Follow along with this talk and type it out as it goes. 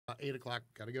8 o'clock.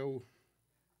 Gotta go.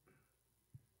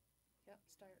 Yep,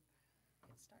 hit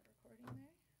start recording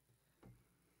there.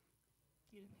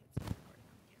 You didn't hit start recording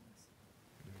on the cameras.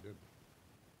 I did.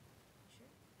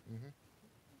 Sure? Mm-hmm.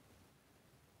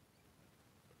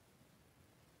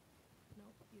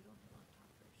 Nope, you don't hit on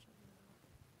top first. Shut it out.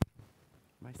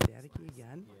 Am I staticky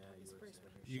again? It's first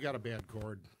when You got a bad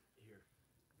cord.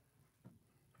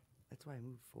 That's why I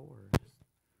moved forward.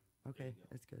 Okay,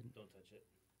 that's good. Don't touch it.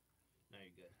 Now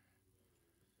you're good.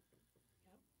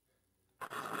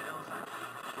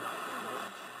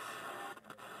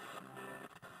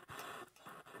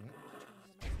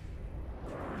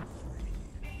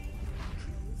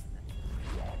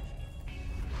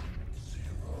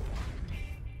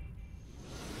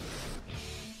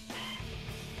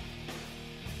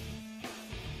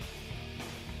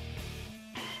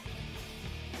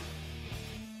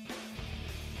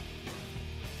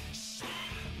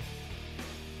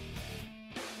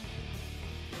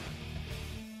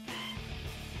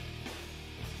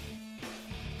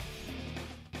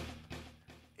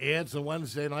 It's a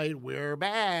Wednesday night. We're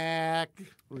back.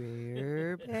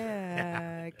 We're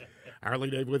back. Harley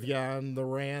Dave with you on The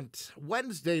Rant.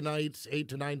 Wednesday nights, 8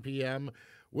 to 9 p.m.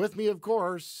 With me, of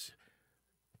course,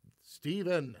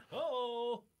 Steven.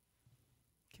 Oh!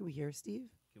 Can we hear Steve?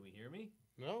 Can we hear me?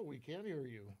 No, we can't hear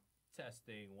you.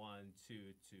 Testing 1, 2,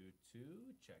 2, 2.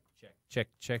 Check,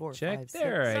 check. 4, check. 5, 6.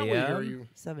 There I Now we hear am. you.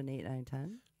 7, 8, 9,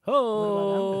 10.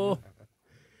 Oh!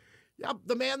 Yep,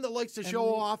 the man that likes to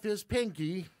show off his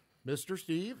pinky, Mr.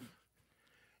 Steve.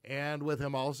 And with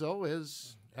him also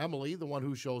is Emily, the one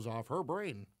who shows off her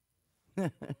brain.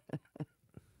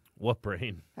 What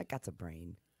brain? I got a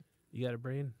brain. You got a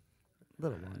brain?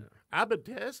 Little one. I've been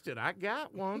tested. I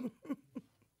got one.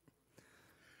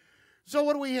 So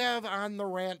what do we have on The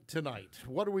Rant tonight?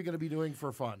 What are we going to be doing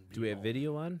for fun? Do we have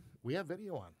video on? We have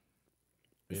video on.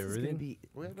 We This have is gonna everything? be.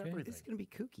 We have Okay. everything. This is gonna be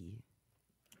kooky.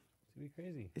 It's going to be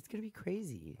crazy. It's gonna be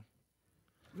crazy.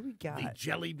 What do we got? The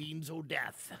jelly beans o'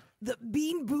 death. The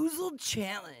Bean Boozled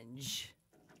Challenge.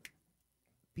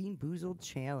 Bean Boozled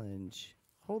Challenge.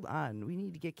 Hold on. We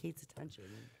need to get Kate's attention.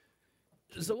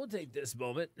 So we'll take this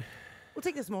moment. We'll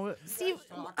take this moment. Steve,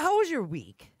 how was your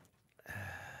week?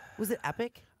 Was it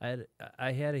epic?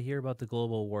 I had to hear about the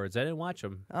global awards. I didn't watch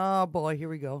them, Oh, boy. Here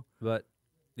we go. but,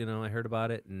 I heard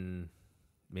about it and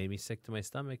made me sick to my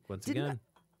stomach once again.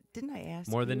 Didn't I ask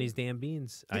More you? than these damn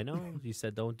beans. I know. You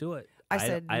said don't do it. I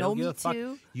said I no don't give Me a fuck.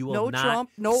 Too, You will no not, Trump,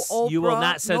 no Oprah. You will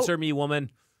not censor no, me,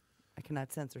 woman. I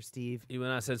cannot censor Steve. You will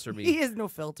not censor He me. has no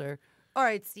filter. All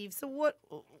right, Steve. So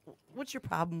what's your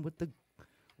problem with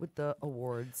the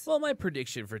awards? Well, my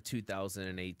prediction for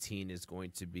 2018 is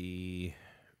going to be,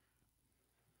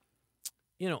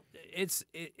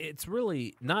 it's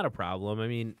really not a problem. I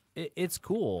mean, it's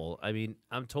cool. I mean,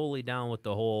 I'm totally down with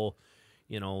the whole,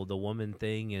 the woman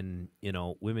thing and,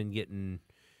 women getting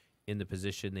in the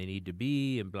position they need to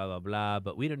be and blah, blah, blah.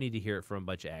 But we don't need to hear it from a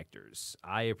bunch of actors.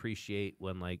 I appreciate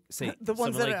when, say, The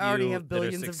ones someone that like already you have that are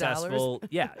billions of dollars. successful,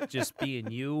 yeah, just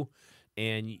being you.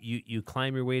 And you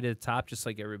climb your way to the top just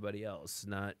like everybody else.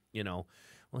 Not,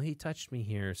 well, he touched me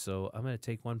here, so I'm going to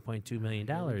take $1.2 million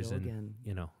Here we go and, again.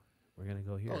 we're going to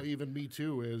go here. Oh, even Me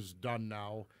Too is done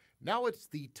now. Now it's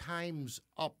the Time's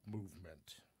Up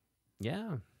movement.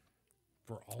 Yeah.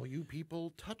 For all you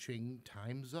people touching,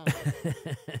 time's up.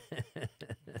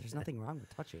 There's nothing wrong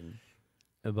with touching.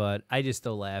 But I just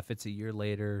still laugh. It's a year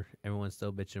later. Everyone's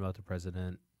still bitching about the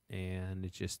president. And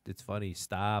it's funny.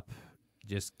 Stop.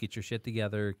 Just get your shit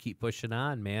together. Keep pushing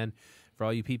on, man. For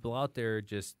all you people out there,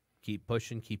 just keep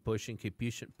pushing,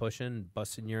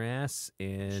 busting your ass,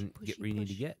 and get where you need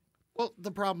to get. Well,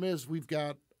 the problem is we've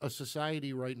got a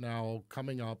society right now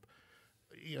coming up.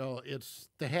 It's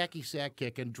the hacky sack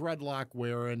kicking, dreadlock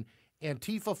wearing,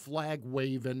 Antifa flag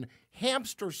waving,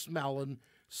 hamster smelling,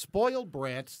 spoiled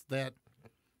brats that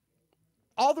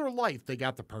all their life they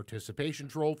got the participation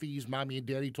trophies. Mommy and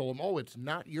daddy told them, oh, it's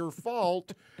not your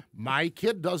fault. My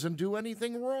kid doesn't do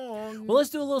anything wrong. Well, let's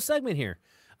do a little segment here.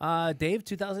 Dave,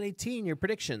 2018, your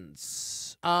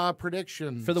predictions.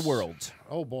 Predictions. For the world.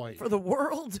 Oh, boy. For the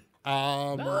world?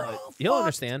 He'll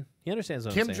understand. He understands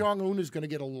what I'm Kim saying. Jong-un is going to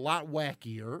get a lot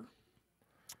wackier.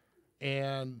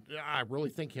 And I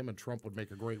really think him and Trump would make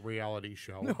a great reality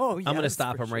show. Oh, yeah. I'm going to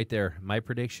stop him right there. My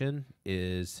prediction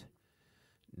is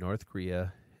North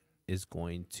Korea is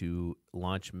going to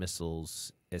launch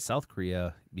missiles at South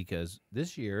Korea because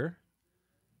this year,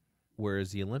 where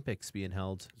is the Olympics being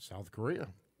held? South Korea.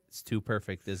 It's too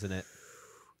perfect, isn't it?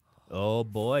 Oh,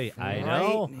 boy.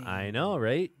 I know,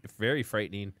 right? Very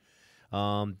frightening.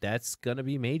 That's going to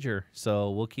be major.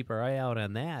 So we'll keep our eye out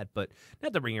on that. But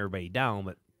not to bring everybody down,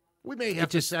 but We may have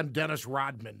to send Dennis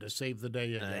Rodman to save the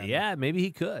day again. Yeah, maybe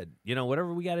he could. You know,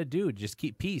 whatever we got to do, just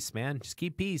keep peace, man. Just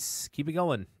keep peace. Keep it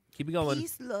going. Keep it going.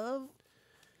 Peace, love,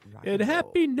 rock And roll.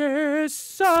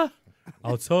 happiness.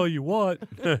 I'll tell you what.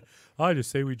 I just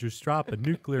say we just drop a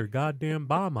nuclear goddamn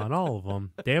bomb on all of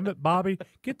them. Damn it, Bobby.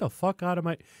 Get the fuck out of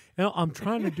my... You know, I'm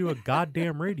trying to do a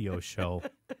goddamn radio show.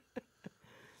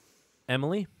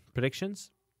 Emily,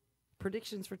 predictions?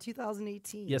 Predictions for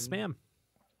 2018. Yes, ma'am.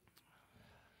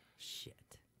 Shit.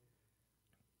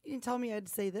 You didn't tell me I'd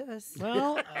say this.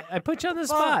 Well, I put you on the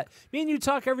spot. Me and you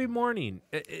talk every morning.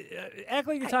 Act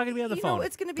like you're talking to me on the you phone. know,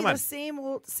 it's going to be Come on.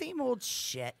 the same old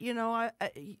shit. You know,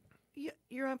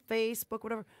 you're on Facebook,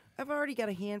 whatever. I've already got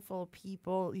a handful of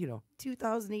people. You know,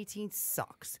 2018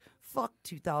 sucks. Fuck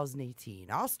 2018.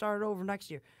 I'll start over next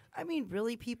year. I mean,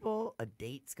 really, people, a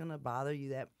date's going to bother you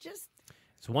that? Just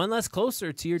It's one less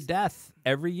closer to your death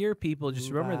every year, people. Just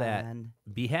move remember that. on.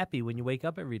 Be happy when you wake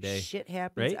up every day. Shit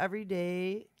happens right? every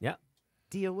day. Yeah.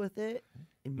 Deal with it.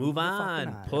 And Move the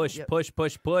fucking on. Push, Yep. push,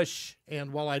 push, push.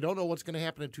 And while I don't know what's going to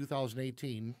happen in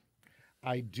 2018,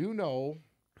 I do know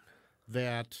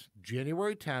that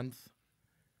January 10th,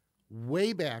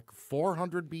 way back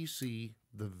 400 BC,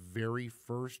 the very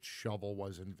first shovel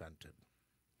was invented.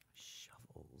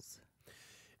 Shovels.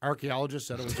 Archaeologists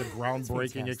said it was a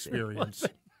groundbreaking fantastic. experience.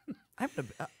 I'm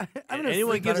gonna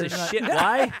Anyone sleep gives a better tonight. shit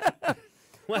why?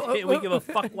 Why? We give a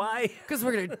fuck why? Because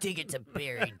we're gonna dig it to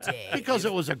bury Dave. Because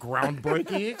it was a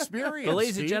groundbreaking experience. But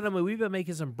ladies and Steve. gentlemen, we've been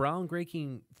making some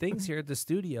groundbreaking things here at the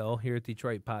studio, here at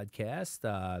Detroit Podcast.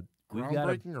 We've got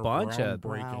a Groundbreaking or bunch of...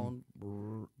 brown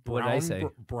What did I say?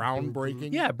 Brown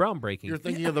breaking? Yeah, brown breaking. You're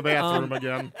thinking of the bathroom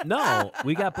again. No,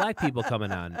 we got black people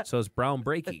coming on, so it's brown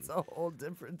breaking. It's a whole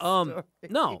different story.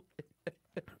 No.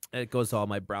 It goes to all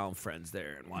my brown friends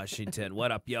there in Washington.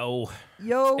 What up, yo?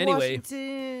 Yo, Anyway.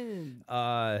 Washington.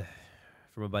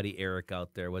 From a buddy Eric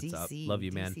out there. What's up? DC, Love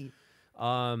you, man.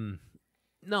 DC.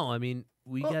 No, I mean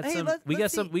we Well, got hey, some let's we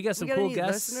got see. some We got cool any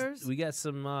guests. listeners? We got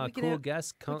some We can cool have-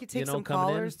 guests we could take you know some coming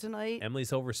in. callers tonight.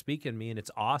 Emily's over speaking me and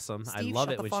it's awesome. I Steve, love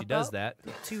shut it the when she fuck does up. that.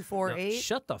 Now, 248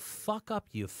 shut the fuck up,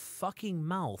 you fucking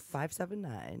mouth.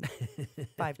 579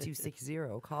 5260.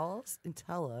 Call us and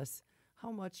tell us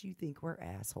how much you think we're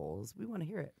assholes. We want to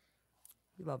hear it.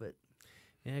 We love it.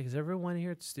 Yeah, because everyone here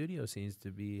at the studio seems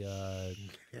to be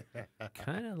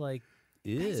kind of like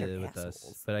Guys are with us.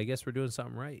 assholes. But I guess we're doing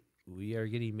something right. We are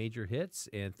getting major hits,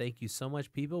 and thank you so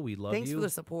much, people. We love Thanks you. for the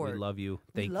support. We love you.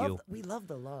 We Thank love, you. We love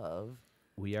the love.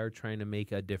 We are trying to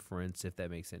make a difference, if that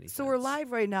makes any sense. So we're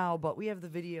live right now, but we have the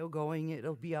video going.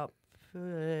 It'll be up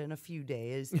in a few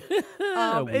days. week.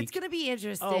 It's going to be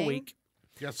interesting. A week.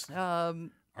 Yes.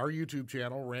 Our YouTube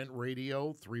channel, Rant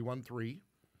Radio 313.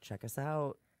 check us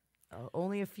out.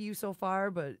 Only a few so far,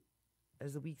 but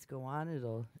as the weeks go on,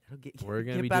 it'll get We're going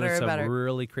get to be better doing and some better.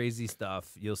 really crazy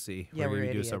stuff. You'll see. Yeah, we're we're going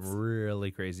to do some idiots.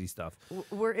 really crazy stuff.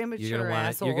 We're immature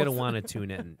assholes. You're gonna want to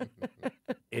tune in.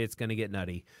 It's gonna get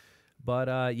nutty.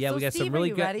 But yeah, So, we got Steve, some are really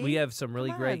you good. ready? We have some really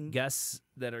Come great on. guests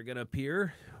that are gonna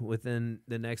appear within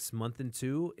the next month and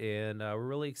two, and we're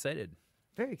really excited.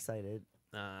 Very excited.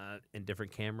 In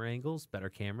different camera angles, better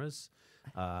cameras,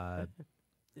 better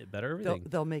everything.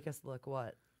 They'll make us look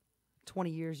what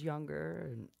 20 years younger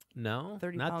and No,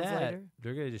 30 not pounds that. lighter?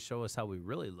 They're gonna just show us how we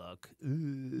really look.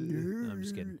 No, I'm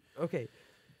just kidding. Okay.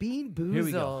 Bean Here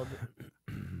we go.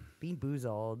 Boozled. Bean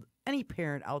Boozled. Any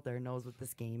parent out there knows what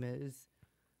this game is.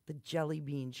 The Jelly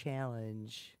Bean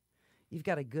Challenge. You've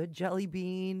got a good jelly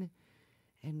bean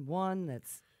and one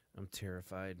that's I'm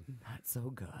terrified. not so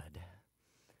good.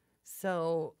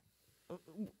 So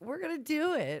we're going to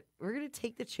do it. We're going to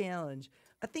take the challenge.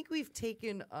 I think we've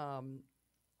taken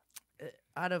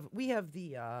we have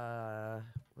the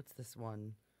what's this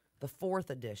one? The 4th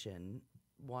edition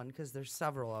one, because there's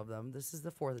several of them. This is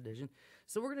the 4th edition.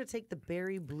 So we're going to take the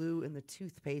berry blue and the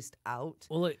toothpaste out.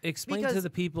 Well, explain to Because- the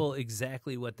people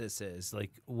exactly what this is. Like,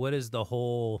 what is the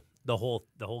whole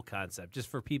concept? Just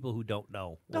for people who don't know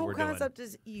what The whole we're concept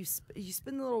is you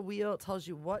spin the little wheel. It tells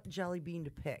you what jelly bean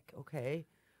to pick. Okay,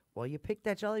 well you pick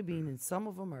that jelly bean, and some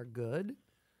of them are good,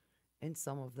 and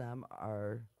some of them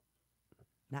are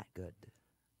not good.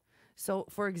 So,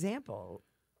 for example,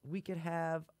 we could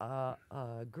have a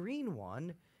green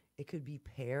one. It could be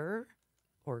pear,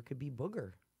 or it could be booger.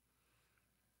 doing.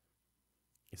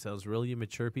 It sounds really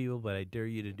immature, people, but I dare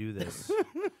you to do this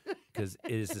because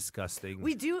it is disgusting.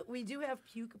 We do have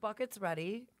puke buckets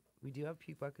ready. We do have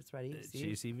puke buckets ready. Steve,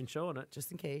 She's even showing it, just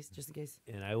in case. Just in case.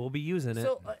 and I will be using it.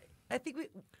 So I think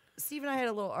Steve and I had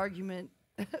a little argument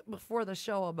before the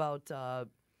show about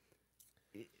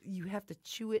you have to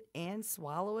chew it and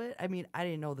swallow it. I mean, I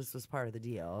didn't know this was part of the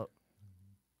deal.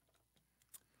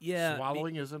 Yeah.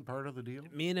 Swallowing isn't part of the deal?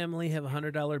 Me and Emily have a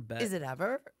 $100 bet. Is it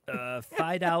ever?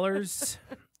 $5,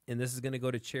 and this is going to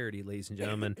go to charity, ladies and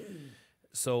gentlemen.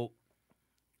 So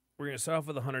we're going to start off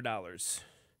with $100,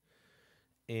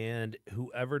 and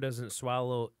whoever doesn't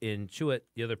swallow and chew it,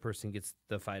 the other person gets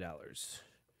the $5.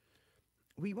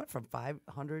 We went from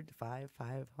 500 to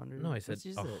 500. No, I said What'd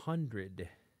you say? 100,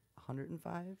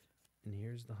 105. and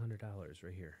here's the $100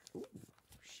 right here. Ooh,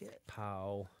 shit.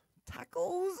 Pow.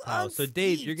 Tacos. Pow. on So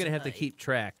Dave, Steve you're going to have to tonight. keep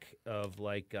track of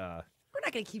like. We're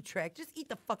not gonna keep track. Just eat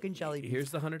the fucking jelly beans.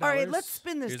 Here's the $100. All right, let's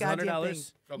spin this Here's the goddamn $100. thing.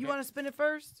 Okay. You want to spin it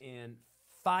first? And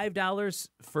 $5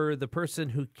 for the person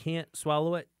who can't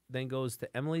swallow it, then goes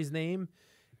to Emily's name.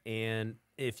 And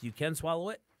if you can swallow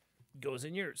it, goes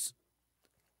in yours.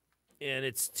 And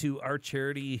it's to our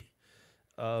charity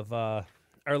of our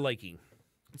liking.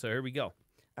 So here we go.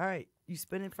 All right, you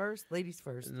spin it first. Ladies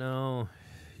first. No,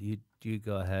 you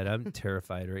go ahead. I'm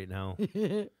terrified right now.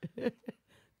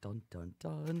 Dun dun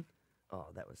dun. Oh,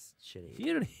 that was shitty.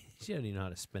 You don't even know how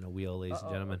to spin a wheel, ladies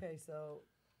and gentlemen. Okay, so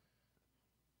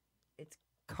it's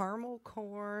caramel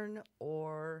corn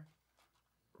or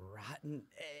rotten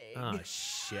egg. Oh,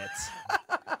 shit.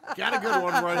 Got a good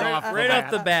one right off. Right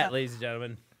off the bat, ladies and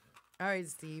gentlemen. All right,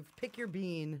 Steve, pick your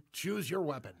bean. Choose your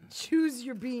weapon. Choose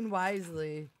your bean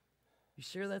wisely. You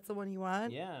sure that's the one you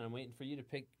want? Yeah, and I'm waiting for you to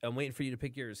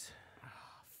pick yours.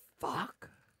 Fuck.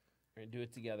 We're gonna do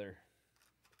it together.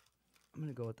 I'm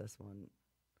gonna go with this one.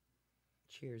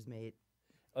 Cheers, mate.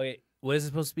 Okay, what is it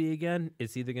supposed to be again?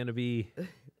 It's either gonna be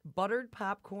Buttered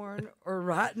popcorn or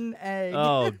rotten egg.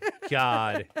 oh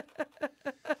God.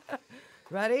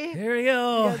 Ready? Here we We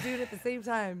go. gotta do it at the same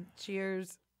time.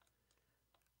 Cheers.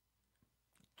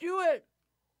 Do it.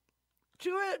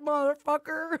 Do it,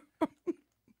 motherfucker.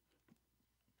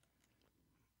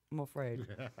 I'm afraid.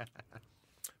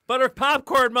 Butter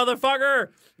popcorn, motherfucker.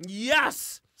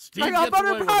 Yes. Steve I got gets away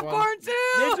buttered with one. popcorn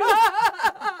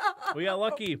too. We got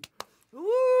lucky. Woo!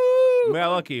 We got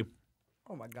lucky.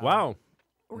 Oh my god. Wow.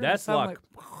 We're gonna That's sound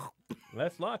luck.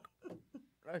 That's luck.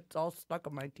 Like, it's all stuck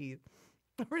in my teeth.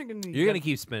 We're gonna need You're gonna that.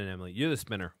 keep spinning, Emily. You're the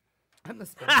spinner. I'm the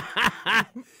spinner.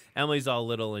 Emily's all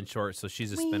little and short, so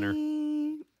she's a spinner.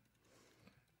 Whee!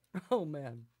 Oh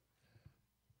man.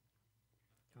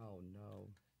 Oh no.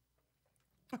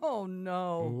 Oh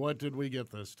no. What did we get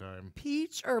this time?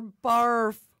 Peach or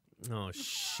barf? Oh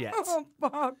shit. Oh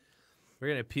fuck. We're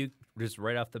gonna puke just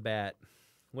right off the bat.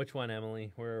 Which one,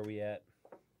 Emily? Where are we at?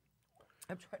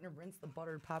 I'm trying to rinse the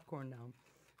buttered popcorn now.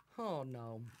 Oh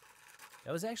no.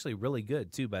 That was actually really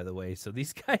good too, by the way. So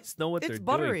these guys know what It's they're doing.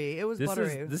 buttery. It was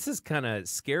buttery. This is kind of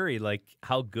scary, like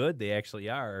how good they actually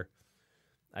are.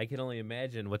 I can only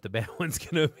imagine what the bad one's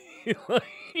gonna be like.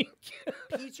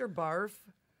 Peach or barf?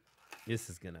 This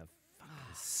is gonna fucking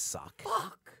suck.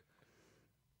 Fuck.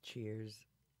 Cheers.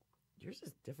 Yours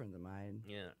is different than mine.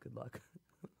 Yeah. Good luck.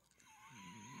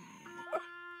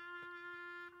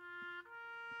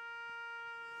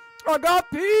 I got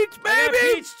peach, baby. I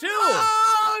got peach too.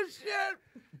 Oh shit.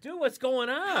 Dude, what's going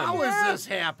on? How is this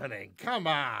happening? Come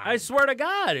on. I swear to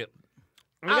God.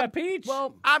 We got peach.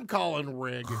 Well, I'm calling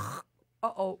rig.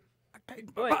 uh-oh.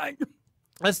 Wait.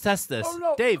 Let's test this. Oh,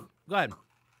 no. Dave, go ahead.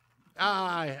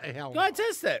 Hell Go no. ahead,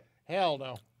 test it. Hell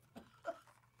no.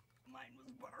 Mine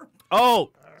was barf.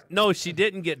 Oh, no, she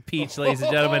didn't get peach, ladies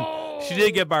and gentlemen. She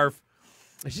did get barf.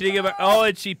 She did get barf. Oh,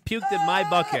 and she puked in my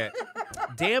bucket.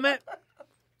 Damn it.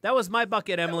 That was my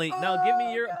bucket, Emily. Now give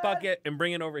me your bucket and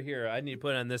bring it over here. I need to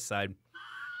put it on this side.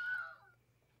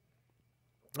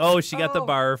 Oh, she got the Oh.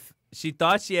 barf. She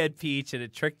thought she had peach, and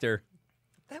it tricked her.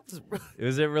 That was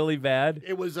Was it really bad?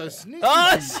 It was a sneaky.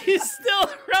 Oh, she's still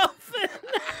roughing.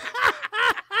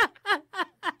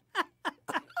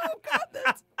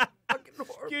 fucking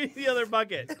horrible. Give me the other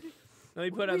bucket. Let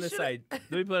me put it on We this should've- side.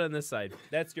 Let me put it on this side.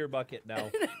 That's your bucket now.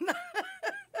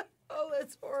 Oh,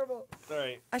 that's horrible. All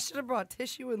right. I should have brought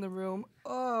tissue in the room.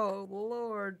 Oh,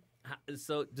 Lord.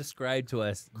 So describe to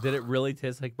us. Did it really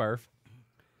taste like barf?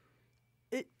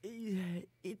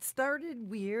 It started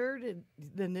weird, and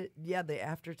then the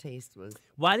aftertaste was.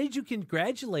 Why did you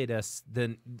congratulate us?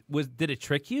 Then did it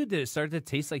trick you? Did it start to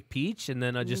taste like peach and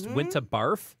then I just went to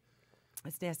barf?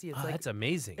 It's nasty. It's Oh, like that's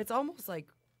amazing. it's almost like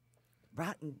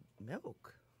rotten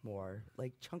milk, more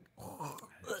like chunk.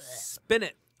 Spin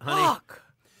it, honey. Fuck.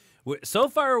 So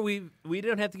far we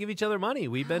don't have to give each other money.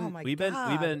 We've been Oh, my we've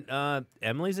been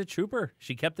Emily's a trooper.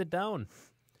 She kept it down.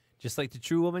 Just like the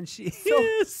true woman she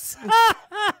is.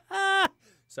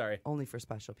 Sorry. Only for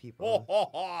special people.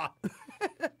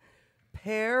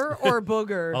 Pear or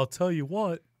booger? I'll tell you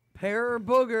what. Pear or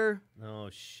booger? Oh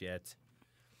shit.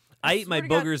 I eat my swear to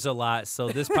God. boogers a lot, so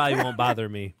this probably won't bother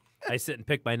me. I sit and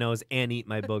pick my nose and eat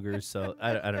my boogers, so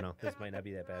I don't know. This might not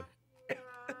be that bad.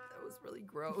 That was really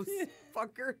gross,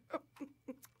 fucker.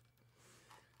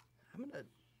 I'm gonna.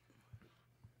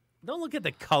 Don't look at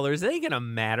the colors. It ain't gonna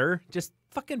matter. Just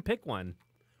fucking pick one.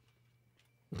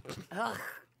 Ugh.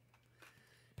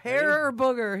 Pear or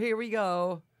booger? Here we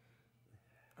go.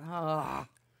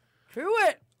 Chew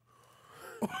it.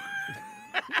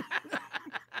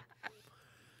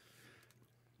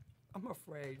 I'm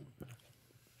afraid.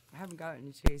 I haven't gotten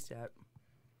any taste yet.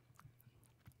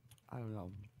 I don't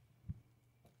know.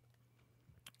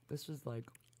 This is like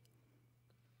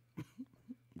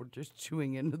we're just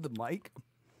chewing into the mic.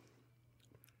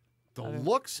 The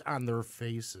looks on their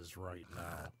faces right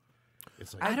now.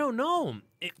 It's like I don't know.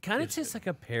 It kind of tastes like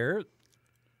a pear.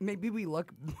 Maybe we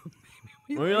look.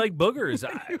 We like boogers.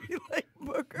 We like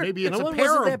booger. maybe it's No a one pair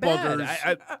wasn't of that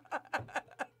bad. boogers.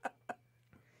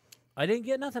 I didn't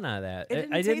get nothing out of that. It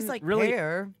didn't I taste like really.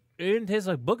 pear. It didn't taste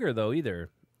like booger though either,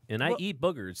 and I Well- eat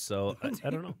boogers, so I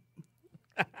don't know.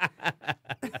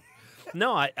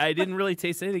 No, I didn't really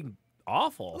taste anything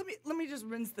awful. Let me just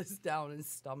rinse this down and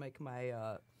stomach my.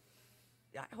 I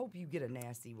hope you get a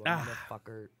nasty one, Ah.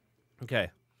 motherfucker. Okay.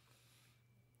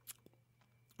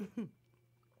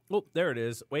 Oh, there it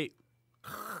is. Wait.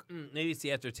 Maybe it's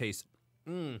the aftertaste.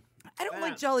 I don't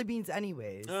like jelly beans,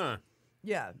 anyways.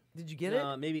 Yeah, did you get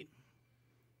it? Maybe.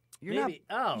 You're maybe.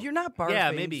 not. Oh. You're not barfing.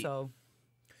 Yeah, maybe. So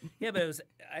Yeah, but it was.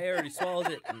 I already swallowed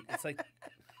it. And it's like.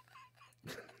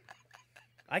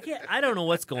 I can't. I don't know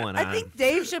what's going on. I think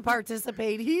Dave should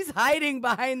participate. He's hiding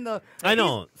behind the. I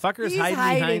know. Fucker's he's hiding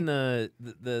hiding. behind the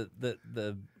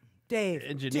Dave.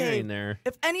 engineering Dave, there.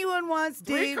 If anyone wants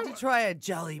Dave Break to try a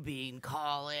jelly bean,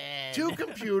 call in. 2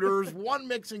 computers, 1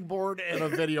 mixing board, and a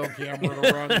video camera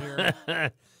to run here.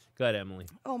 Go ahead, Emily.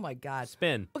 Oh my God.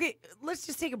 Spin. Okay, let's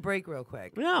just take a break real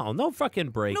quick. No fucking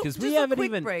break, No, because just we a haven't quick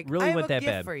even break. really I went that have a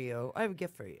gift bad. for you. I have a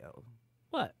gift for you.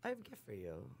 What? I have a gift for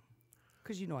you.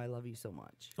 Because you know I love you so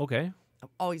much. Okay. I'm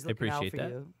always looking out appreciate for that.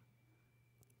 you.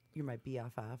 You're my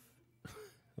BFF.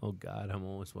 Oh God, I'm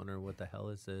almost wondering what the hell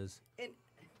this is.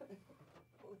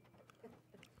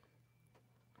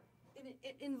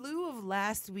 In lieu of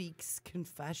last week's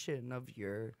confession of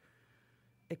your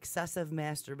excessive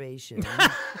masturbation,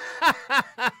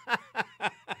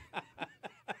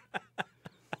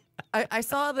 I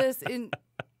saw this in.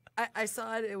 I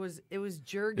saw it. It was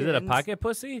Jergens. Is it a pocket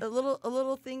pussy? A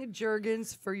little thing of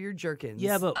Jergens for your jerkins.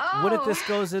 Yeah, but what if this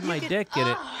goes in my dick and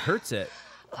it hurts it?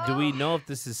 Do we know if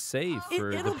this is safe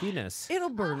for the it'll- penis? it'll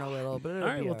burn a little, but it'll All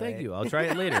right, be well, thank alright. you. I'll try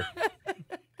it later.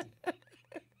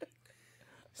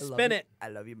 I love Spin you. it. I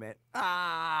love you, man.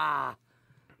 Ah.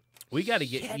 We got to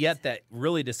get that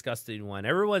really disgusting one.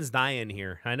 Everyone's dying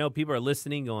here. I know people are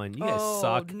listening, going, "You guys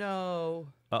suck." No.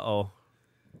 Uh-oh.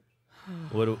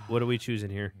 What are we choosing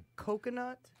here?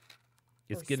 Coconut.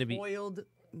 It's or gonna be. spoiled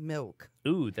milk.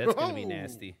 Ooh, that's gonna be Oh.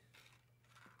 nasty.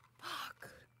 Fuck.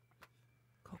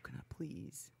 Coconut,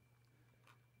 please.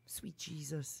 Sweet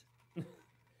Jesus.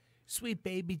 Sweet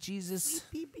baby Jesus.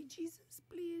 Sweet baby Jesus,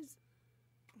 please.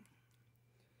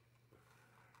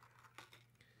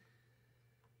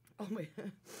 Oh my.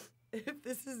 If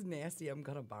this is nasty, I'm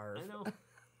gonna barf. I know.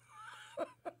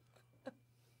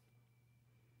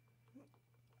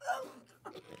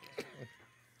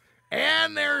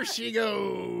 And there she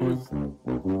goes.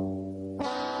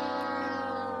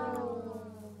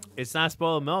 It's not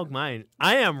spoiled milk, mine.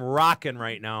 I am rocking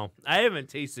right now. I haven't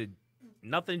tasted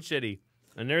nothing shitty.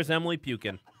 And there's Emily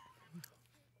puking.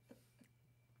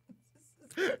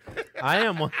 I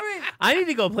am. I need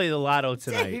to go play the lotto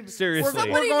tonight. Dave, Seriously.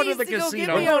 somebody We're going to needs the go casino.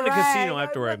 get We're me going to a the casino ride.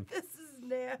 afterward. This is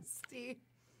nasty.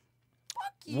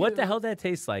 Fuck you. What the hell did that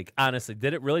taste like? Honestly,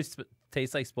 did it really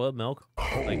taste like spoiled milk?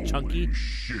 Like chunky?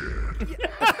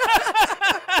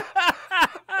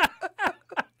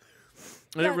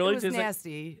 Did Yeah, it really was taste like?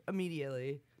 nasty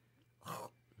immediately. I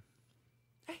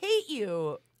hate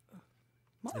you.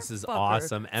 This is Motherfucker.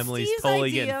 awesome. Emily's Steve's totally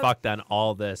idea- getting fucked on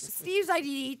all this. Steve's idea to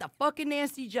eat the fucking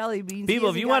nasty jelly beans. People,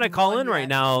 if you want to call in right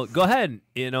now, go ahead.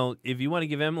 You know, if you want to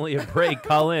give Emily a break,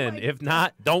 call in. If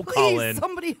not, don't please, call in.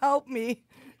 somebody help me.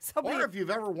 Somebody. Or if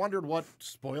you've ever wondered what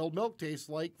spoiled milk tastes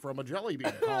like from a jelly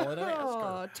bean, call in and ask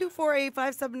her.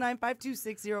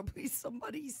 248-579-5260. Please,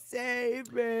 somebody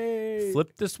save me.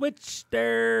 Flip the switch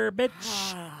there, bitch.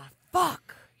 Ah,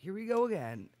 fuck. Here we go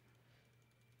again.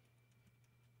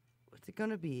 What's it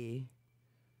gonna be?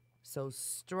 So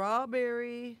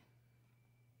strawberry,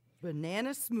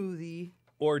 banana smoothie.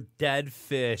 Or dead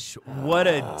fish. What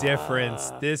a difference.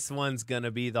 This one's going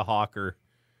to be the hawker.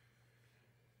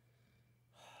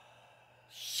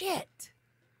 Shit.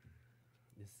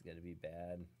 This is going to be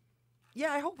bad.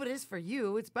 Yeah, I hope it is for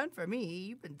you. It's been for me.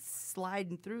 You've been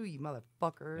sliding through, you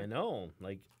motherfucker. I know.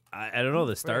 Like, I don't know.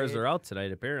 The stars Afraid. are out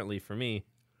tonight, apparently, for me.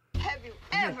 Have you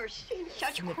ever seen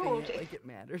such Sniffing cruelty? it like it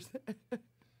matters.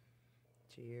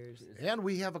 Cheers. And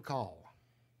we have a call.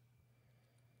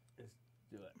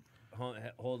 Do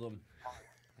it. Hold them.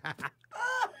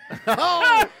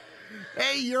 Oh,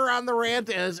 hey, you're on the rant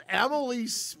as Emily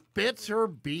spits her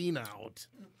bean out.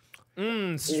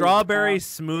 Strawberry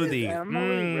smoothie.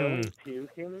 Emily really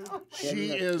puking? She in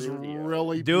the is studio?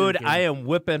 really Dude, puking. I am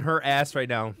whipping her ass right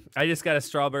now. I just got a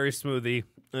strawberry smoothie,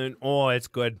 and oh, it's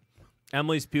good.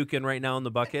 Emily's puking right now in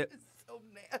the bucket. So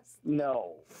nasty.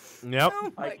 No. Yep.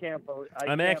 Oh I my can't believe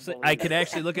I could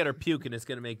actually look at her puke, and it's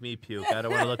gonna make me puke. I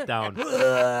don't want to look down.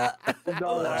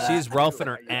 No, She's I- roughing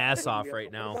her yeah, ass off yeah.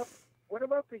 right now. What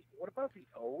about the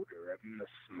odor? I mean, the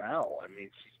smell. I mean,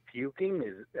 she's puking.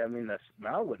 The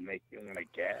smell would make you want to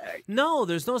gag. No,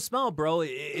 there's no smell, bro.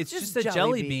 It's just a jelly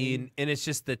jelly bean. bean, and it's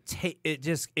just the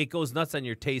it goes nuts on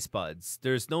your taste buds.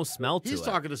 There's no smell to He's it.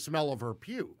 talking the smell of her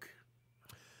puke.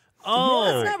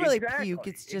 Oh, It's not really Exactly, puke.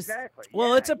 It's just. exactly. Well,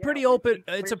 Yeah, it's a yeah, pretty when open-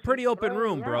 she's- it's a when pretty she's open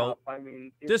room, throwing bro. up, I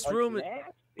mean, it's This like room- nasty.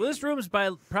 well, this room's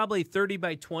by probably 30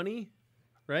 by 20,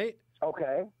 right?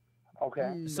 Okay.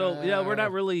 Okay. So yeah, we're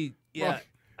not really. Yeah, Well,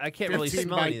 I can't really 15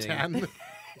 smell by anything. 10.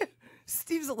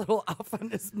 Steve's a little off on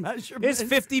his measurements. It's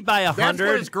 50 by That's what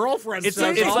 100. his girlfriend It's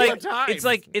says like all the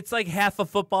time. it's like half a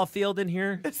football field in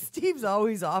here. Steve's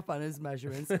always off on his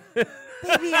measurements.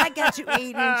 Baby, I got you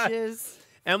 8 inches.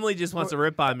 Emily just wants to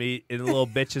rip on me, and the little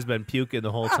bitch has been puking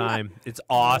the whole time. It's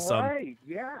awesome. Right.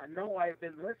 Yeah. No, I've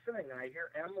been listening, and I hear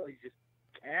Emily just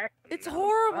cackling. It's nonstop,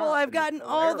 horrible. I've and gotten it's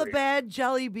all the hilarious. bad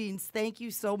jelly beans. Thank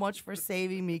you so much for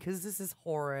saving me because this is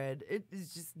horrid. It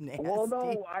is just nasty. Well,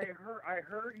 no, I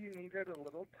heard you needed a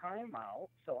little timeout,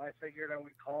 so I figured I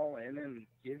would call in and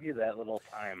give you that little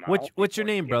timeout. What's your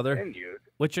before you name, brother? continued.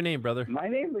 What's your name, brother? My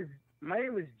name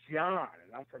is John,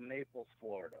 and I'm from Naples,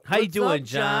 Florida. How you What's doing, up,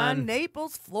 John?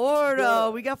 Naples, Florida.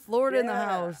 Good. We got Florida in the Yeah.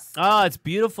 house. Oh, it's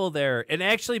beautiful there. And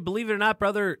actually, believe it or not,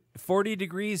 brother, 40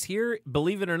 degrees here.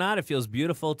 Believe it or not, it feels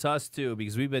beautiful to us too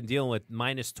because we've been dealing with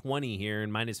minus 20 here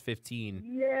and minus 15.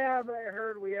 Yeah, but I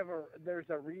heard there's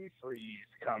a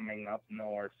refreeze coming up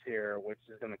north here, which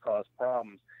is going to cause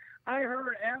problems. I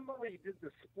heard Emily did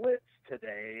the splits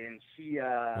today, and she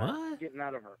What? getting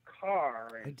out of her car,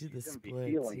 I and did the she's going to be splits,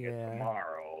 feeling yeah. it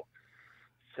tomorrow.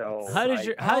 So How does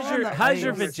your how's Oh, your nice. how's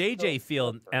your Nice. vajayjay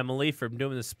feel, Emily, from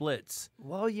doing the splits?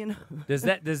 Well, you know, Does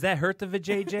that hurt the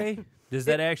vajayjay? Does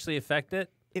that actually affect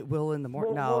it? it will in the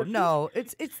morning. Well, No, she- no,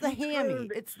 it's the she hammy.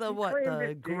 claimed it- It's the she what? claimed The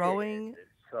it growing, did,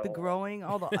 the so- growing,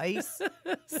 all the ice,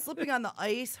 slipping on the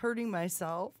ice, hurting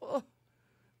myself. Oh,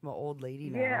 I'm an old lady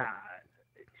now. Yeah,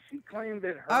 she claimed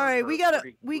it. All right, hurt we her gotta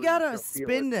pretty we good, gotta so feel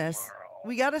spin it this. tomorrow.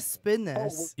 We gotta spin Oh,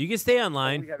 this. You can stay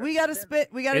online. We gotta spin.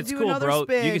 We gotta It's do cool, another bro.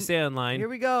 spin. You can stay online. Here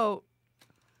we go.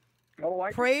 Oh, I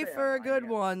can Pray stay for a online, good yeah.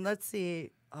 one. Let's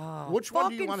see. Oh, Which one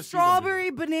do you fucking wanna see them do? strawberry,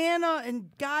 banana, and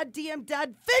goddamn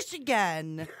dead fish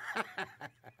again.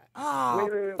 Oh,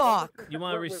 Wait, wait, fuck. You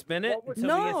want to What was- respin it what was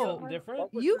until we get No. something different?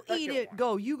 What was You the eat second it. one?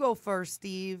 Go. You go first,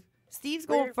 Steve. Steve's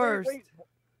Wait, going wait, first. wait.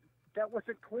 That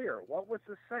wasn't clear. What was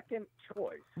the second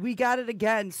choice? We got it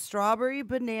again. Strawberry,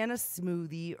 banana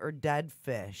smoothie, or dead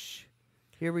fish.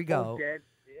 Here we go. Oh, dead.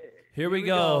 Here we we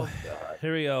go. God.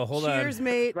 Here we go. Hold Cheers, on.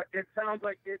 mate. But it sounds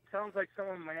like some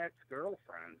of my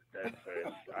ex-girlfriends dead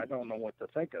fish. I don't know what to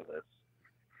think of this.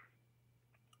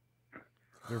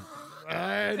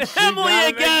 And she Emily got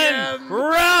him again.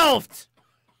 Ralph.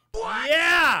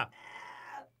 Yeah.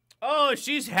 Oh,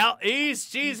 she's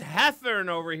heffern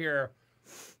over here.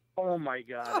 Oh my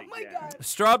God! Oh my again. God.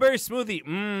 Strawberry smoothie.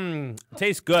 Mmm.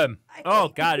 Tastes good. Oh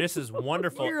God, this is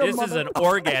wonderful. You're a This is an mother-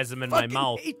 orgasm in my Fucking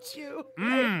mouth. hate you.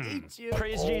 Mm. I hate you.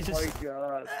 Praise Oh Jesus. my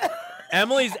God!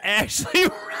 Emily's actually.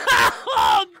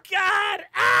 Oh God.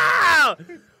 Ow.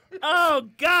 Oh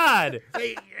God.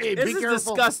 Hey, hey, This be is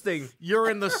careful. disgusting. You're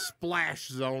in the splash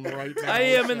zone right now. I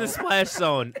am in the so- splash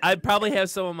zone. I probably have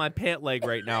some on my pant leg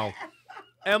right now.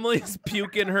 Emily's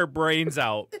puking her brains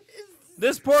out.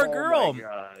 This poor Oh, girl. my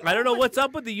God. I don't know what's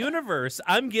up with the universe.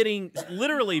 I'm getting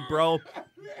literally, bro.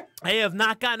 I have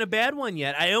not gotten a bad one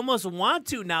yet. I almost want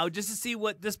to now just to see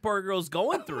what this poor girl's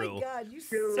going Oh through. my God, you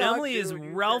Dude, suck. Emily is dude, you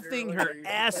said ralphing her earlier you should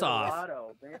ass play the off.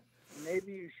 lotto.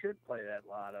 Maybe you should play that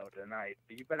lotto tonight.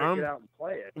 You better get out and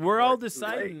play it. We're all before it's too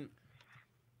late. deciding.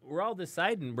 We're all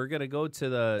deciding we're gonna go to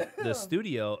the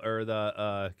studio or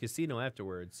the casino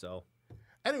afterwards. So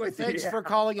Anyway, thanks for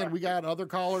calling in. We got other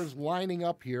callers lining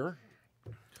up here.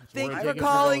 Thank We're you for taking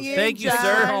calling those. in, Thank you, John.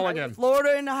 sir. Calling in.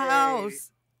 Florida in the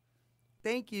house.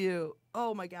 Thank you.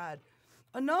 Oh my God.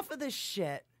 Enough of this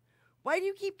shit. Why do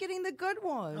you keep getting the good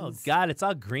ones? Oh, God, it's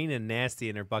all green and nasty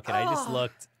in her bucket. I just Oh.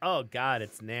 looked. Oh, God,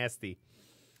 it's nasty.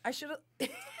 I should have.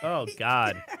 Oh,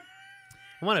 God.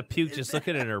 I want to puke just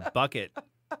looking at her bucket.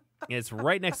 And it's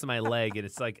right next to my leg, and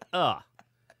it's like, ugh.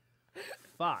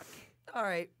 Fuck. All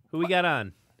right. Who we got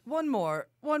on? One more.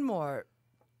 We're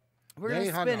They going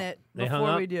to hung spin up. it They hung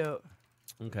before up? we do.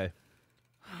 Okay.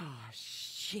 Oh,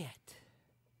 shit.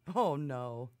 Oh,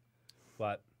 no.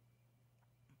 What?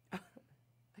 I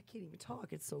can't even talk.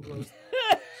 It's so gross.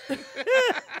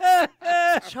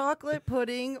 Chocolate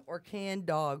pudding or canned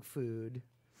dog food?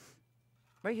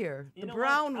 Right here. You The know what?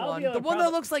 brown I'll one. be able The to one that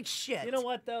probably- looks like shit. You know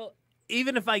what, though?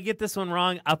 Even if I get this one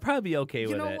wrong, I'll probably be okay You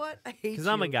with know it. what? I hate 'Cause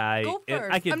I'm a you. guy, Go and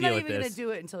first. I can I'm deal not with even going this. to do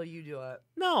it until you do it.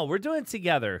 No, we're doing it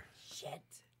together. Shit.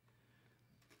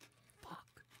 Fuck.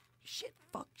 Shit.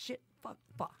 Fuck. Shit. Fuck.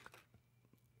 Fuck.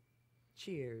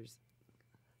 Cheers.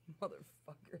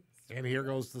 Motherfuckers. And here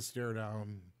goes the stare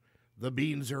down. The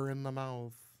beans are in the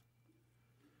mouth.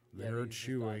 They're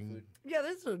chewing. Yeah,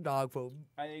 this is dog food.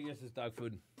 I think this is dog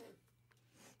food.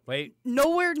 Wait.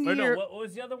 Nowhere Or near. no, what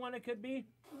was the other one it could be?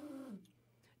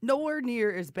 Nowhere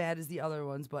near as bad as the other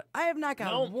ones, but I have not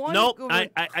got one. Nope. good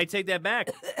I take that back.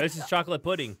 This is chocolate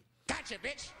pudding. Gotcha,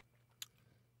 bitch.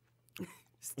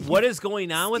 What is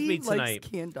going on with me Steve likes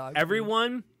tonight? canned dog food.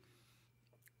 Everyone,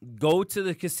 go to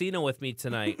the casino with me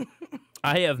tonight.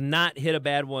 I have not hit a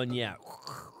bad one yet.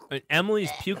 And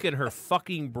Emily's puking her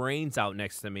fucking brains out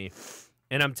next to me.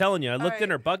 And I'm telling you, I looked in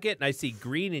right. her bucket and I see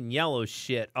green and yellow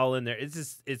shit all in there. It's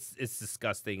just, it's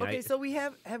disgusting. Okay, so we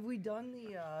have we done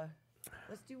the?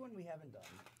 Let's do one we haven't done.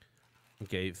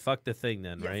 Okay, fuck the thing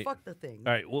then, Yeah, right? fuck the thing.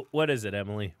 All right, what is it,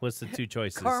 Emily? What's the two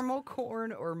choices? Caramel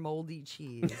corn or moldy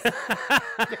cheese.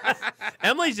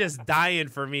 Emily's just dying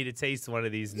for me to taste one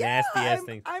of these nasty ass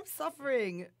things. I'm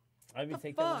suffering. Let me the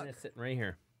take that one fuck? that's sitting right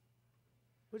here.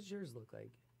 What does yours look like?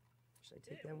 Should I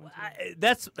take that one?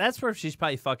 That's where she's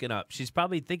probably fucking up. She's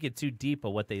probably thinking too deep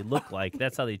of what they look like.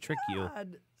 That's how they trick you.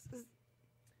 God, this is-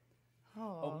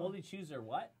 Oh, moldy cheese or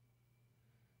what?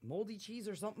 moldy cheese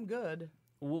or something good.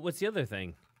 What's the other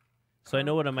thing? So I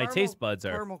know what my taste buds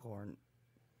are. Caramel corn.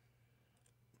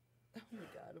 Oh my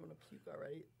god, I'm gonna puke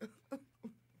already.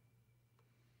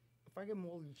 If I get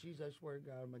moldy cheese, I swear to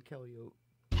God, I'm gonna kill you.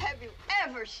 Have you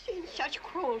ever seen such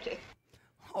cruelty?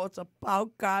 Oh, it's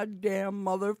about goddamn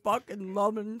motherfucking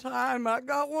loving time. I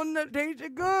got one that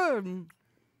tasted good.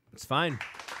 It's fine.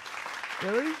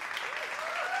 Really?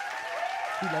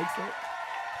 He likes it.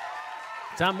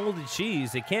 It's not moldy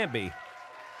cheese. It can't be.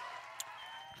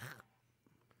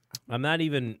 I'm not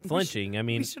even flinching. I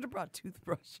mean, We should have brought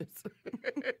toothbrushes.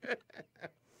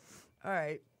 All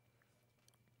right.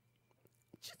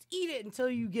 Just eat it until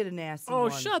you get a nasty oh,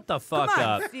 one. shut the fuck Come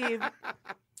on, up. Steve.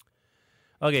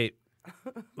 Okay,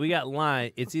 we got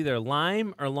lime. It's either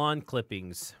lime or lawn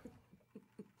clippings.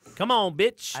 Come on,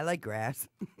 bitch. I like grass.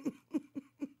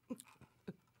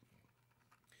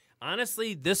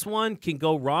 Honestly, this one can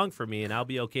go wrong for me, and I'll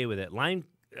be okay with it. Lawn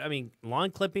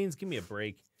clippings, give me a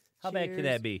break. How bad could Cheers.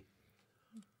 that be?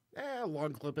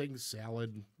 Lawn clippings,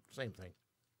 salad, same thing.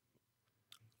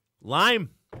 Lime.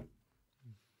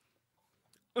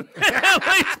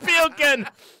 Emily's puking.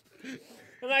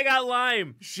 And I got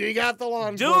lime. She got the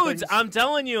lawn Dudes, clippings. I'm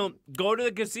telling you, go to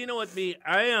the casino with me.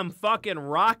 I am fucking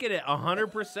rocking it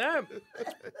 100%.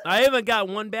 I haven't got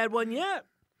one bad one yet.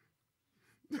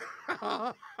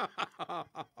 I'm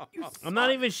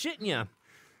not even shitting you.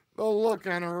 The look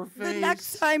on her face. The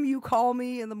next time you call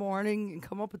me in the morning and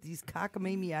come up with these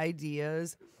cockamamie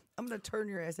ideas, I'm going to turn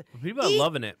your ass. People are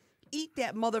loving it. Eat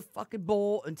that motherfucking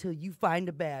bowl until you find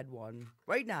a bad one.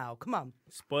 Right now. Come on.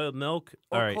 Spoiled milk.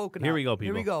 Or All right, coconut. here we go, people.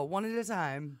 Here we go. One at a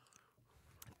time.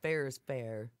 Fair is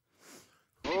fair.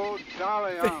 Oh,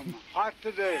 Dolly, I'm hot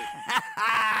today.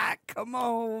 Come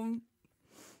on.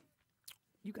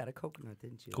 You got a coconut,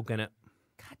 didn't you? Coconut.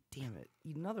 God damn it.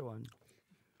 Eat another one.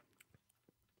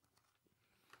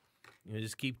 You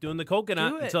just keep doing the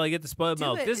coconut Do it. until I get the spoiled Do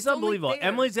milk. it. This It's is only unbelievable. fair.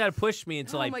 Emily's got to push me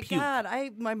until Oh I my puke. God.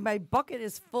 My bucket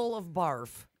is full of barf.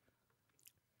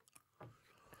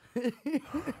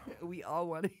 We all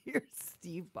want to hear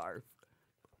Steve barf.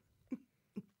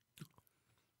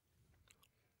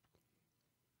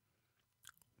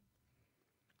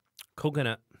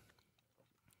 Coconut.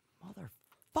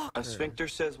 Motherfucker. A sphincter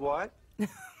says what?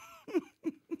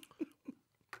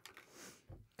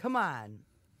 Come on.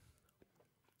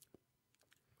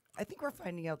 I think we're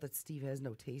finding out that Steve has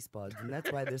no taste buds, and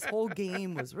that's why this whole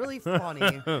game was really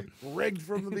funny. Rigged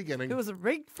from the beginning. It was a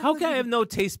rigged from How the can I have beginning. no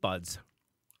taste buds?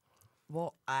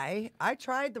 Well, I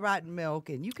tried the rotten milk,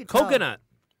 and you could Coconut.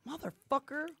 tell,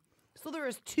 motherfucker. So there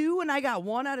was 2, and I got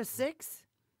 1 out of 6.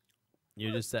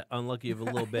 You're just that unlucky of a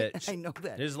little bitch. I know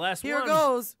that. Here's the last Here one. it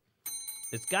goes.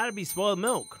 It's got to be spoiled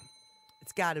milk.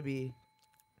 It's got to be.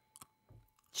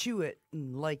 Chew it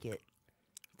and like it.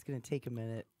 It's gonna take a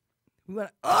minute. We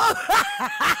want. Oh!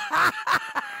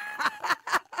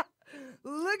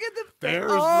 Look at the face.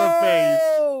 There's the face.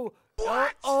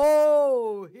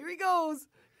 Oh, here he goes.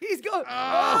 He's going.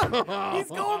 Oh, he's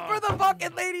going for the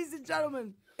bucket, ladies and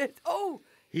gentlemen.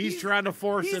 He's trying to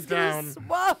force he's it down.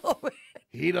 Swallow it.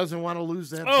 He doesn't want to lose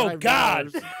that. Oh, $5.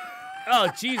 God. Oh,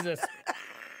 Jesus.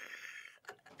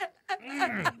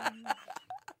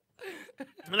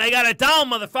 And I got it down,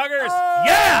 motherfuckers. Oh.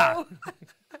 Yeah.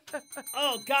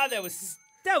 Oh, God, that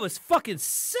was fucking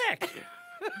sick.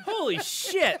 Holy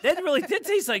shit. That really did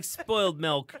taste like spoiled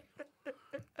milk.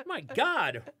 My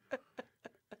God.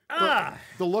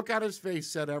 The look on his face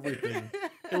said everything.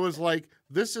 It was like,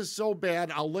 this is so bad,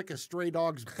 I'll lick a stray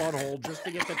dog's butthole just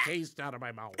to get the taste out of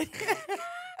my mouth.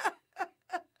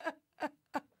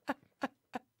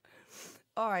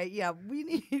 All right, yeah, we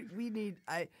need.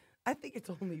 I think it's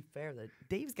only fair that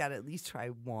Dave's got to at least try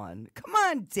one. Come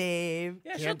on, Dave.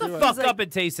 Yeah, Can't shut the do it. fuck He's up like,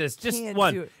 and taste this. Just can't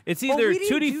one. do it. It's Oh, either we didn't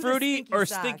Tutti do the Frutti stinky or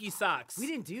socks. Stinky Socks. We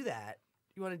didn't do that.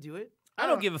 You want to do it? I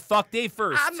don't give a fuck. Dave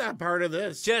first. I'm not part of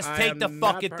this. Just I take am the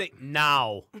not fucking part- thing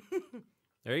now.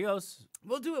 There he goes.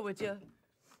 We'll do it with you.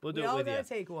 We'll do We it all with gotta you.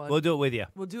 take one. We'll do it with you.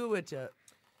 We'll do it with you.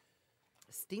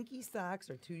 Stinky Socks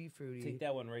or Tutti Frutti? Take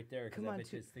that one right there. 'Cause Come I on,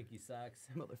 bet you it's Stinky Socks.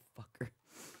 Motherfucker.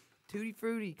 Tutti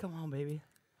Frutti. Come on, baby.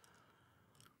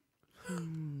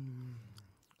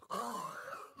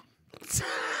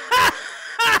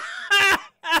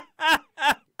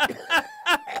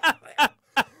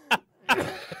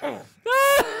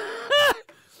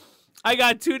 I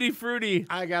got Tutti Frutti.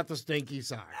 I got the stinky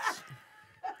socks.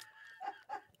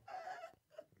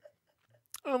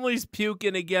 Emily's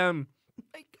puking again.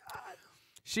 My God.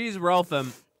 She's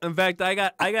Ralphing. In fact, I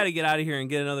got to get out of here and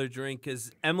get another drink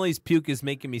because Emily's puke is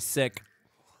making me sick.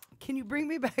 Can you bring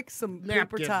me back some paper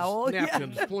Napkins. towel?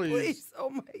 Napkins, Yeah, please. Oh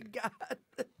my God.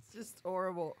 That's just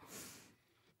horrible.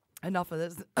 Enough of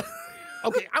this.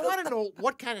 Okay, I want to know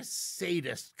what kind of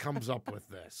sadist comes up with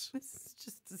this. This is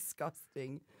just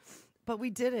disgusting. But we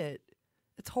did it.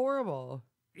 It's horrible.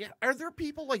 Yeah, are there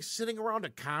people like sitting around a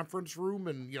conference room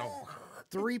and,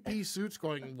 three-piece suits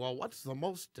going, well, what's the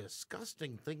most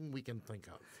disgusting thing we can think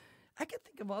of? I can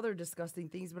think of other disgusting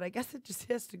things, but I guess it just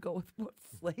has to go with what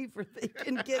flavor they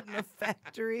can get in a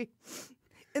factory.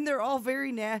 And they're all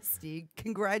very nasty.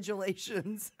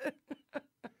 Congratulations.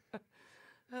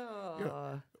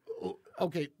 Oh.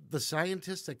 Okay, the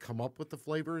scientists that come up with the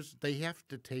flavors, they have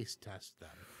to taste test them.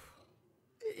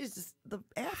 It's just the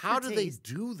aftertaste. How do they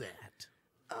do that?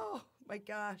 Oh my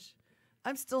gosh.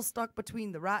 I'm still stuck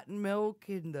between the rotten milk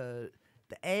and the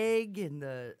egg and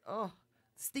the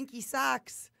stinky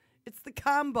socks. It's the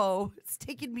combo. It's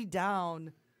taking me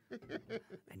down.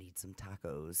 I need some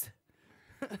tacos.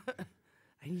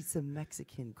 I need some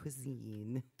Mexican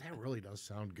cuisine. That really does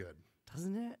sound good.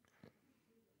 Doesn't it?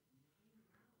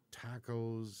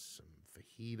 Tacos, some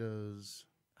fajitas.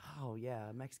 Oh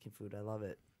yeah, Mexican food. I love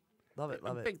it. Love it,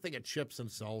 love A it. big thing of chips and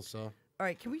salsa. All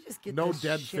right, can we just get No this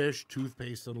dead shit- fish,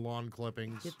 toothpaste, and lawn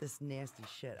clippings. Get this nasty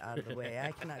shit out of the way.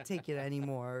 I cannot take it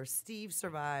anymore. Steve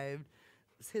survived.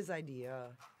 It's his idea.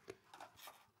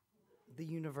 The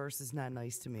universe is not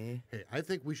nice to me. Hey, I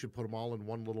think we should put them all in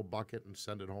one little bucket and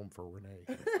send it home for Renee.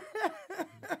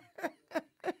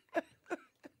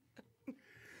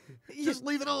 Just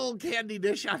leave it a little candy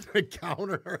dish on the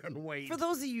counter and wait. For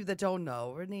those of you that don't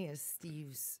know, Renee is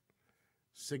Steve's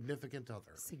Significant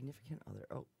other. significant other.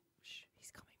 Oh, shh,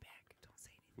 he's coming back. Don't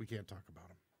say anything. We can't talk about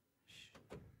him. Shh,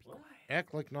 be quiet.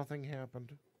 Act like nothing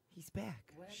happened. He's back.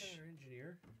 What Shh, happened to our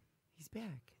engineer? he's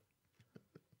back.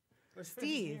 Where's our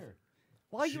Steve, engineer?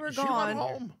 while you were She went gone,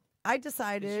 home. I Did she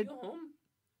decided. go home?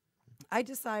 I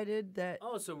decided that.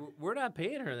 Oh, so we're not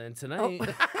paying her then tonight.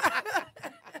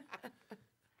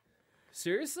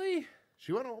 Seriously?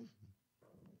 She went home.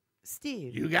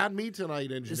 Steve. You got me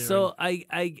tonight, engineering. So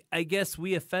I guess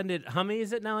we offended. How many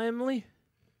is it now, Emily?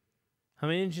 How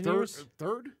many engineers?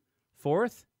 Third?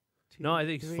 Fourth? Two, No, I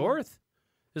think three. fourth.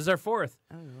 This is our fourth.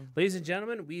 I don't know. Ladies and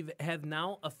gentlemen, we have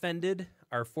now offended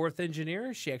our fourth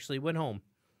engineer. She actually went home.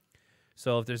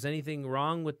 So if there's anything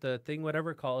wrong with the thing,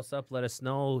 whatever, call us up. Let us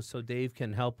know so Dave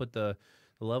can help with the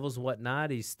levels and whatnot.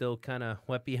 He's still kind of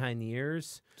wet behind the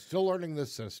ears, Still learning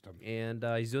this system. and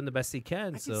he's doing the best he can.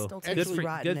 I can So still taste good the for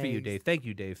rotten you, eggs. Dave. Thank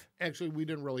you, Dave. Actually, we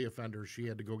didn't really offend her. She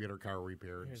had to go get her car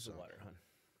repaired. Here's so. the water, hon.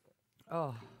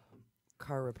 Oh,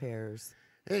 car repairs.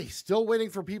 Hey, still waiting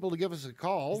for people to give us a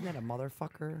call. Isn't that a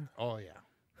motherfucker? Oh, yeah.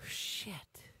 Shit.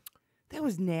 That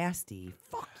was nasty.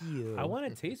 Fuck you. I want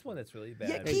to taste one that's really bad.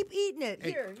 Yeah, keep eating it.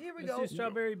 Hey, Here we let's go. do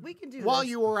strawberry- We can do While this.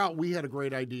 you were out, we had a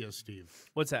great idea, Steve.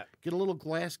 What's that? Get a little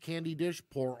glass candy dish,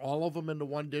 pour all of them into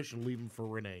one dish, and leave them for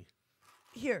Renee.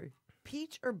 Here,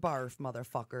 peach or barf,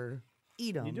 motherfucker.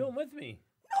 Eat them. You do them with me.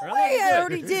 No Or way, let me I do it.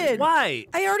 already did. Why?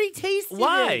 I already tasted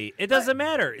Why? it. It doesn't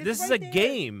matter. it's This is right a there.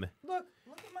 game. Look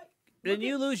at my... Then look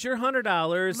you at- lose your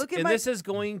 $100, Look at and my- this is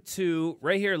going to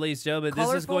right here, ladies and gentlemen. This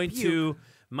is Colorful going puke. to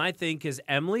my thing because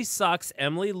Emily sucks.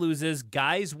 Emily loses.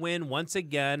 Guys win once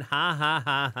again. Ha ha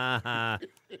ha ha ha.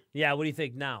 Yeah, what do you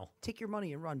think now? Take your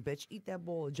money and run, bitch. Eat that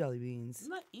bowl of jelly beans. I'm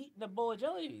not eating a bowl of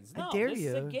jelly beans. I No, dare this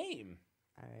is a you. game.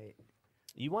 All right.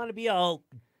 You want to be all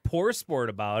poor sport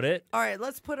about it, All right,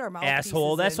 let's put our mouth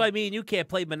asshole. That's in. why me and you can't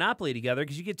play Monopoly together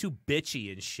because you get too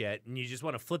bitchy and shit, and you just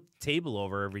want to flip the table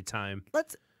over every time.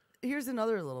 Here's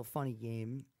another little funny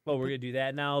game. Well, we're gonna do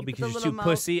that now you put the because you're little too mouth-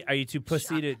 pussy. Are you too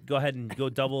pussy to go ahead and go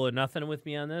double or nothing with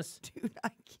me on this? Dude,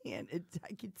 I can't.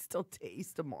 I can still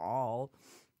taste them all.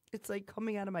 It's like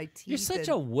coming out of my teeth. You're such and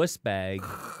a wuss bag.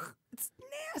 It's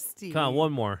nasty. Come on,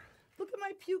 one more. Look at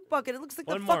my puke bucket. It looks like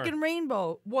One the more. fucking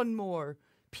rainbow. One more.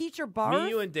 Peach or barf? Me,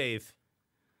 you, and Dave.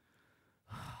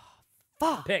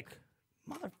 Fuck. Pick.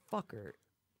 Motherfucker.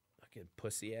 Fucking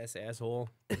pussy ass asshole.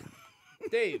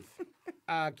 Dave,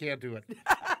 I can't do it.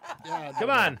 Yeah, come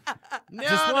on. No,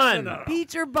 Just no, one. no, no.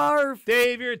 Peach or barf?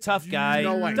 Dave, you're a tough guy.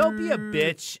 No way. Don't be a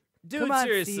bitch. Dude, Come on,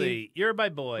 seriously. Steve. You're my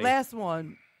boy. Last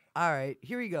one. All right,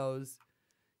 here he goes.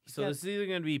 So this is either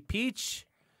going to be peach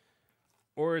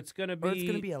or it's going to be, Or it's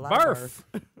gonna be a lot barf.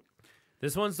 of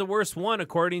This one's the worst one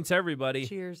according to everybody.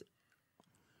 Cheers.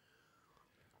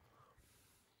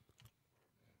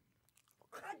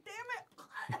 God damn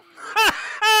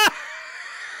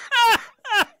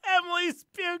it. Emily's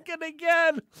puking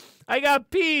again. I got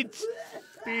peach.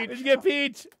 Did you get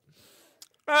peach?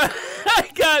 I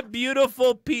got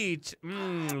beautiful peach.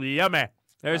 Yummy.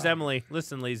 There's Emily.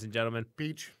 Listen, ladies and gentlemen.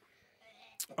 Peach.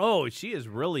 Oh, she is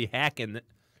really hacking.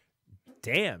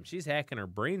 Damn, she's hacking her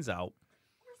brains out.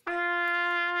 Here's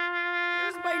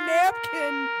my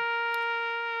napkin.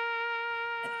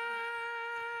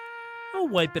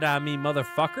 Don't wipe it on me,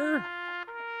 motherfucker.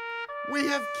 We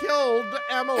have killed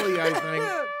Emily, I think.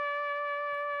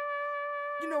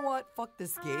 You know what? Fuck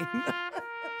this game.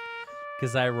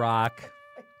 Because I rock.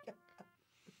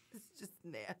 It's just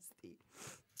nasty.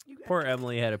 You guys- Poor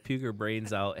Emily had to puke her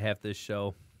brains out half this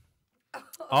show.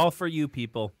 All for you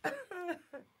people. I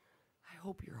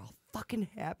hope you're all fucking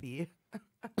happy.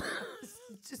 This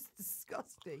is just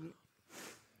disgusting.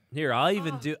 Here, I'll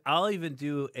even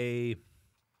do a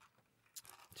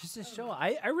just a show.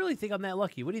 I really think I'm that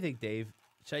lucky. What do you think, Dave?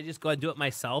 Should I just go and do it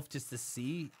myself just to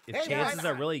see if Hey, why chances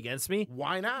are not? really against me?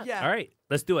 Why not? Yeah. All right,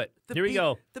 let's do it. The Here we be-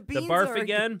 go. the The beans barf are-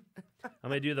 again. I'm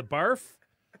gonna do the barf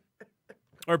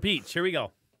or peach. Here we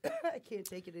go. I can't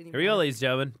take it anymore. Here we go, ladies and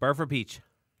gentlemen. Barf or peach?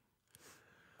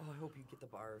 Oh, I hope you get the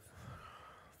barf.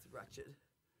 It's wretched.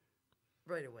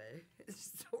 Right away.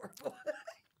 It's just horrible.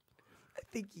 I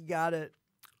think you got it.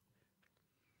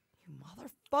 You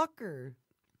motherfucker.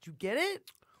 Did you get it?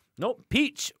 Nope.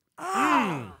 Peach.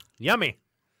 Ah! Yummy.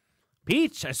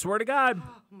 Peach. I swear to God.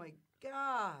 Oh my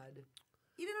god.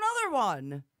 Eat another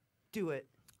one. Do it.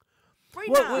 Right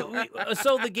Well, now.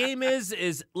 so the game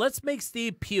is let's make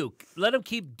Steve puke. Let him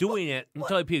keep doing it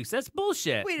until he pukes. That's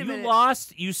bullshit. Wait a You minute.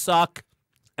 lost. You suck,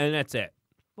 and that's it.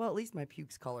 Well, at least my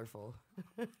puke's colorful.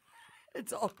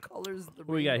 It's all colors. Of the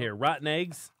What we got rainbow. here? Rotten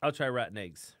eggs. I'll try rotten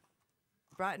eggs.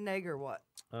 Rotten egg or what?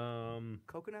 Um,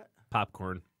 Coconut?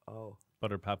 popcorn, Oh.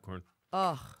 buttered popcorn.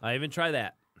 Ugh. I even try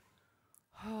that.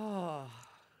 Oh.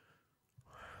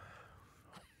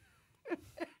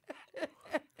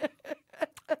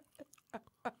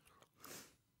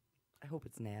 I hope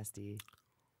it's nasty.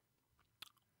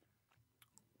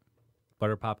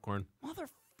 Butter popcorn.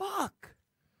 Motherfuck.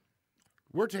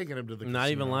 We're taking him to the I'm not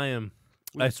even casino. lying.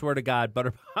 I swear to God,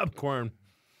 butter popcorn.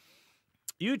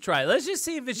 You try. Let's just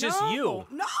see if it's just you.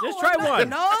 No. Just try I'm not- one.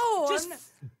 No. Just I'm not-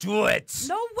 do it.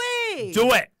 no way.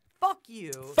 Do it. Fuck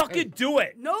you. Fucking do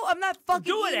it. No, I'm not fucking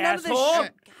Do it, eating none of this asshole.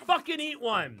 shit. Fucking eat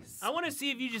one. I want to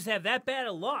see if you just have that bad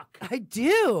of luck. I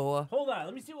do. Hold on.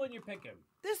 Let me see what one you're picking.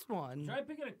 This one. Try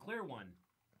picking a clear one.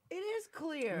 It is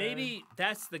clear. Maybe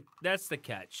that's the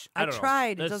catch. I don't know.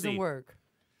 tried. It Let's doesn't see. work.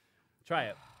 Try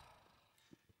it.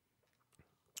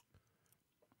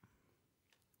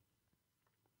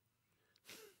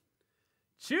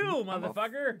 Chew,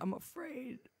 motherfucker. I'm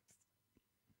afraid.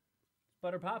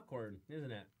 Butter popcorn,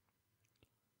 isn't it?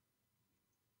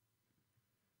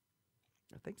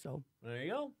 I think so. There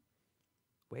you go.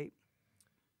 Wait.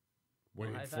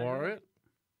 Waiting High five for it. it.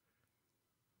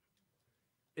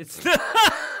 It's not.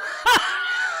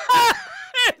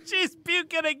 She's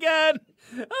puking again.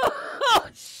 Oh,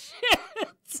 shit.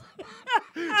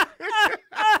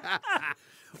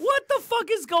 What the fuck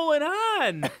is going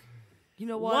on? You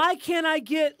know what? Why can't I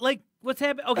get, like, what's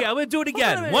happening? Okay, I'm going to do it Hold on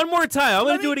a again. minute. One more time. I'm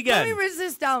going to do it Let again. me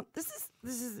resist down. This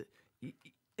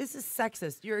is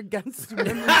sexist. You're against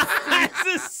women. This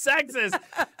is sexist.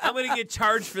 I'm going to get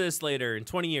charged for this later in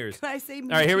 20 years. Can I say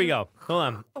me All right, here we too? go. Hold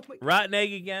on. Oh my God. Rotten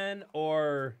egg again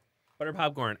or butter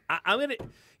popcorn? I'm going to,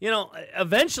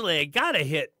 eventually I got to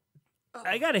hit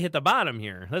the bottom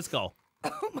here. Let's go.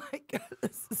 Oh my God,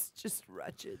 this is just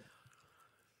wretched.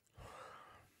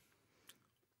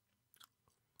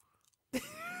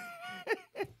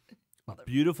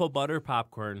 Beautiful butter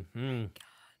popcorn. Mm.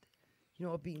 You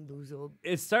know what, Bean Boozled?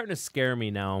 It's starting to scare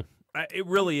me now. It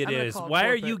really I'm gonna is. call Why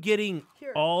are corporate. you getting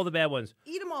Here. all the bad ones?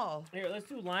 Eat them all. Here, let's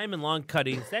do lime and long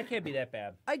cuttings. That can't be that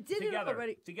bad. I did it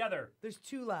already. Together. There's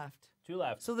 2 left. 2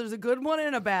 left. So there's a good one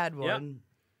and a bad one.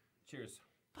 Cheers.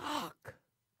 Fuck.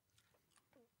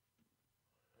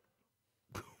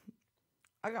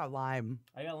 I got lime.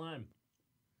 I got lime.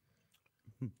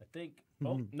 I think.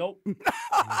 Oh, nope.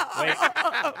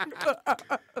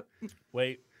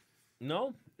 Wait.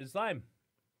 No, it's lime.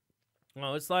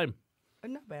 No, it's lime.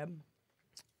 Not bad.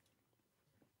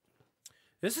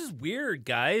 This is weird,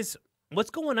 guys.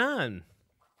 What's going on?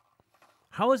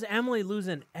 How is Emily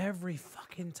losing every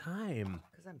fucking time?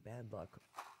 Because I'm bad luck.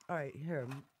 All right, here.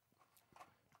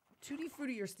 Tutti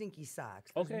Frutti or Stinky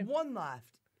Socks. There's Okay. 1 left.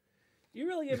 You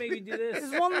really gonna make me do this?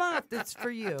 There's 1 left. It's for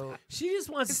you. She just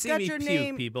wants to It's see got me your puke,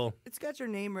 name. people. It's got your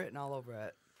name written all over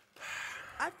it.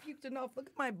 I've puked enough. Look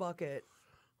at my bucket.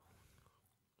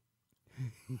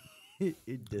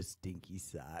 The stinky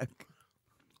sock.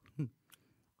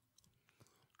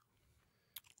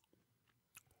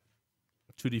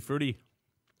 Tutti Frutti.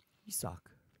 You suck.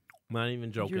 I'm not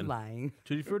even joking. You're lying.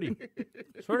 Tutti Frutti.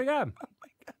 Swear to God.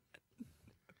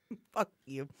 Fuck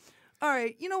you. All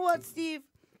right. You know what, Steve?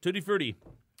 Tutti Frutti.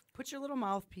 Put your little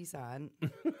mouthpiece on.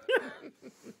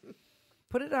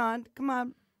 Put it on. Come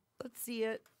on. Let's see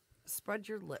it. Spread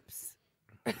your lips.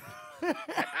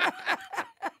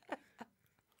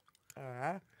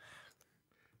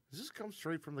 Does this come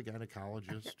straight from the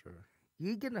gynecologist? Or?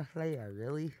 You're going to play a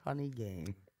really funny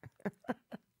game.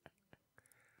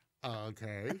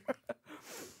 Okay. I'm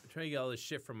trying to get all this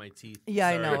shit from my teeth.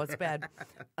 Yeah, Sorry. I know. It's bad.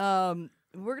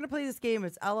 We're going to play this game.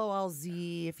 It's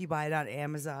LOLZ if you buy it on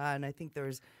Amazon. I think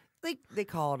there's, they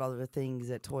call it other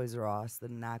things at Toys R Us, the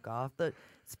knockoff.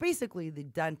 It's basically the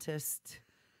dentist,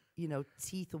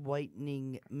 teeth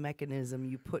whitening mechanism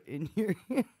you put in your...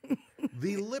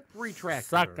 The lip retractor.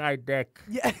 Suck my dick.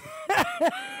 Yeah.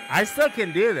 I still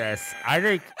can do this. I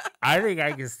think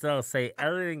I can still say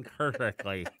everything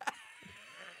perfectly.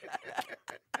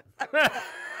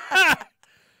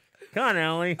 Come on,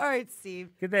 Emily. All right, Steve.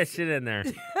 Get that shit in there.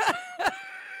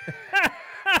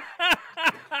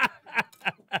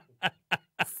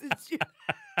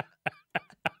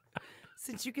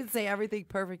 Since you can say everything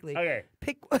perfectly, Okay.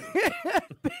 pick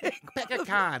Pick a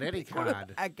card, any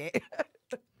card. Okay.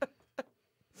 I'm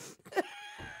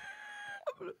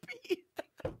gonna pee.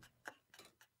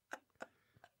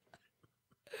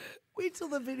 Wait till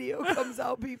the video comes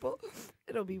out, people.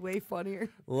 It'll be way funnier.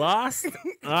 Lost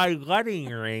my wedding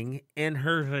ring in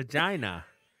her vagina.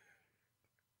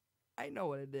 I know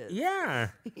what it is. Yeah.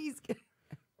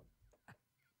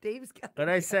 Dave's got.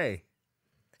 What'd I say?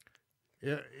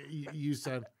 Yeah, you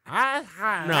said,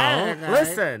 No,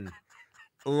 listen.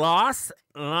 Lost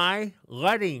my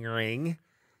wedding ring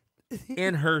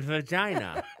in her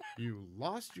vagina. You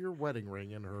lost your wedding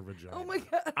ring in her vagina. Oh my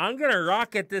god. I'm going to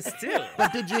rock at this too.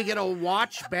 But did you get a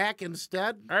watch back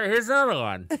instead? All right, here's another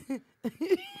one.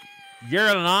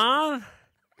 Your mom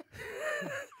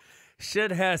should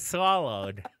have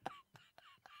swallowed.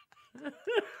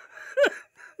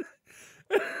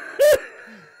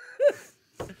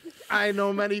 I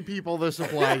know many people this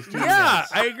applies to. Yeah,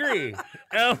 yes. I agree.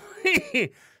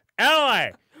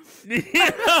 Ellie, you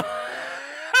know,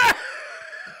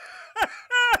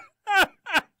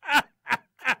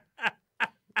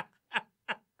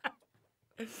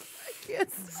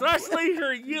 especially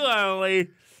for you, Emily,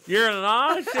 your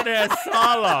mom should have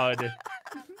swallowed.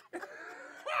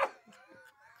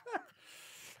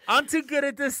 I'm too good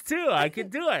at this too. I can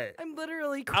do it. I'm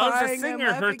literally I was crying. a I'm singer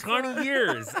for having 20 fun.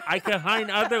 years. I can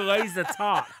find other ways to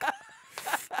talk.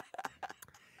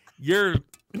 You're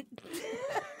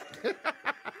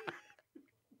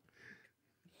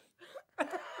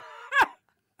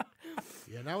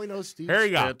Yeah, now we know Steve here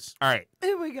you go. Spitz. All right.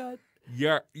 Oh my god.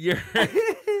 You're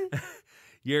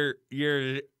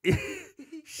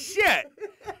shit.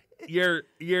 Your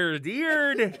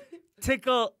weird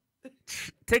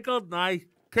tickled my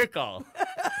pickle.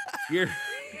 Your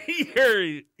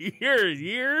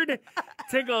yeard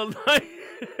tickled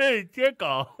my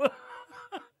tickle.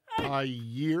 A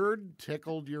yeard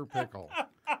tickled your pickle.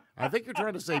 I think you're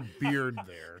trying to say beard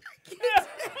there.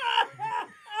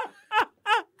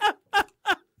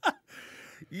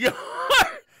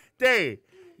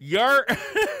 Your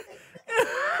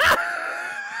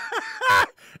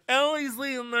Emily's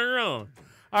leaving the room.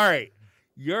 All right.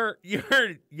 Your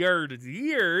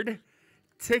yeard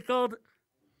tickled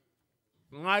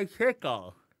my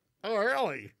pickle. Oh,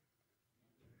 really?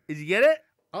 Did you get it?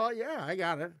 Oh, yeah, I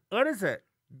got it. What is it?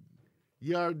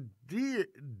 Your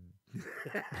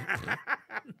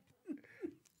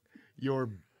Your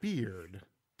beard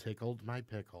tickled my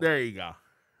pickle. There you go.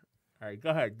 All right, go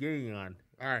ahead. Get it on.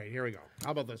 All right, here we go.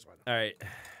 How about this one? All right.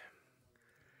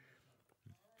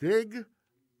 Big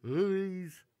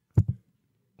Louise.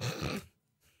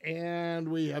 And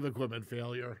we have equipment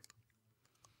failure.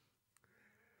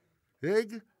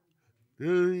 Big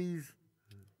Louise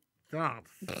Thumps.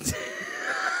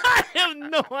 I have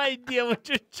no idea what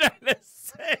you're trying to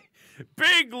say.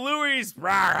 Big Louis.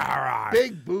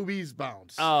 Big boobies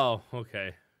bounce. Oh,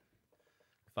 okay.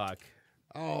 Fuck.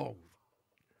 Oh,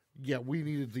 yeah, we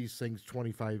needed these things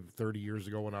 25, 30 years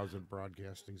ago when I was in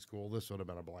broadcasting school. This would have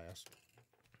been a blast.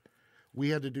 We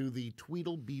had to do the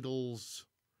Tweedle Beetles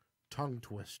tongue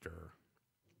twister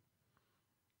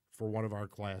for one of our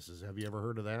classes. Have you ever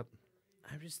heard of that?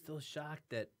 I'm just still shocked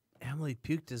that Emily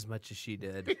puked as much as she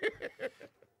did.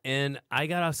 And I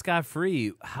got off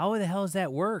scot-free. How the hell does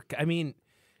that work? I mean,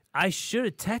 I should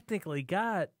have technically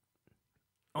got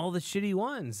all the shitty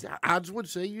ones. Odds would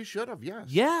say you should have, yes.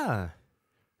 Yeah.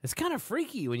 It's kind of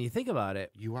freaky when you think about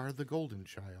it. You are the golden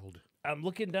child. I'm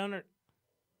looking down at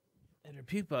her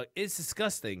puke bug. It's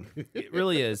disgusting. It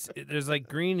really is. There's like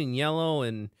green and yellow,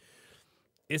 and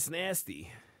it's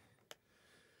nasty.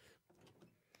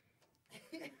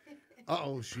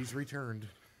 Uh-oh, she's returned.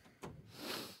 I'm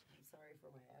sorry for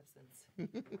my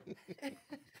absence.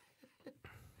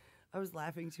 I was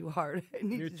laughing too hard. I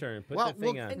need Your to- turn. Put Well, the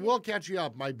thing on. we'll catch you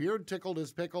up. My beard tickled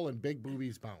his pickle and big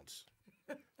boobies bounce.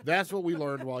 That's what we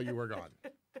learned while you were gone.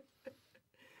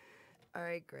 All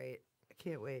right, great. I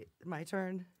can't wait. My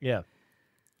turn. Yeah.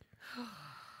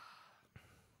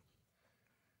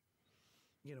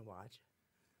 You gonna watch?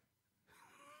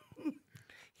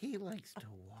 He likes to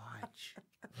watch.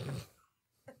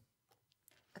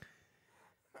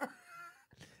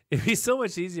 It'd be so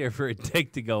much easier for a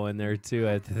dick to go in there, too,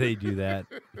 after they do that.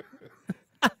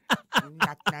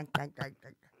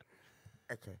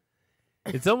 Okay.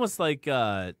 It's almost like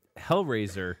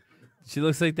Hellraiser. She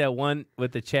looks like that one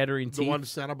with the chattering The teeth. one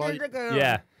Cenobite.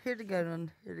 Yeah. Here's the good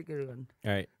one. Here's the good one.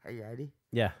 All right. Are you ready?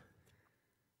 Yeah.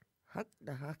 Huck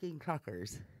the hucking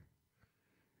cockers.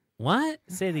 What?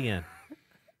 Say it again.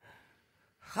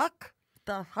 Huck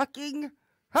the hucking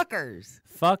hookers.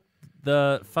 Fuck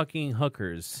the fucking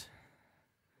hookers.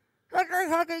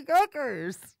 Hucking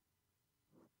hookers.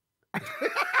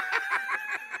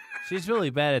 She's really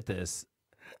bad at this.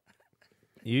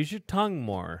 Use your tongue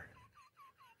more.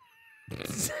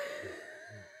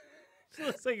 She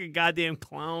looks like a goddamn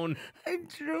clown. I'm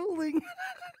drooling.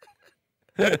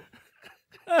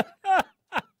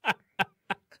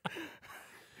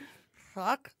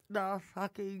 Fuck the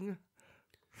fucking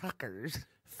fuckers.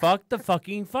 Fuck the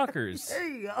fucking fuckers. There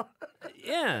you go.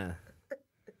 Yeah.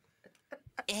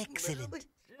 Excellent.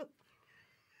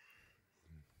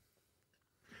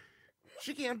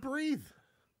 She can't breathe.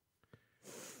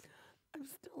 I'm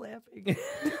still laughing.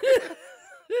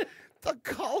 The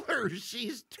color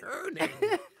she's turning.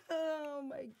 Oh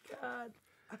my god.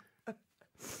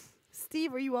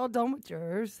 Steve, are you all done with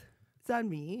yours? It's on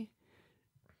me.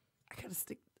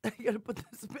 I gotta put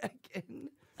this back in.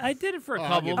 I did it for a Oh, I'll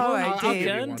couple give of you- All them. right, I'll Dave.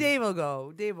 give you one. Dave will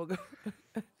go. Dave will go.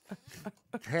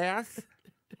 Pass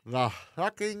the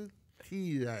fucking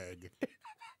tea egg.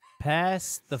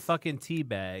 Pass the fucking tea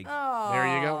bag. Oh,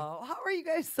 There you go. How are you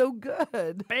guys so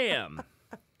good? Bam.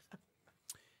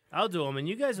 I'll do them, and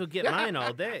you guys will get mine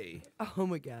all day. Oh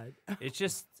my god. It's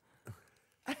just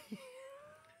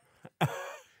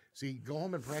See, go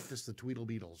home and practice the Tweedle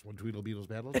Beetles. When Tweedle Beetles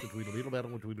battles, the Tweedle Beetle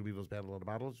battle. When Tweedle Beetles battle in the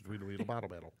bottles, the Tweedle Beetle bottle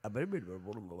battle.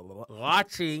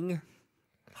 watching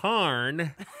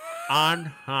porn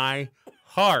on my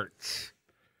heart.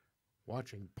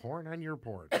 Watching porn on your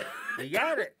porch. You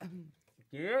got it.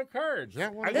 Your cards. Yeah,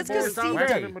 well, That's the because boys Steve,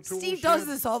 whacking him with tools, Steve does shit.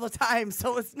 this all the time,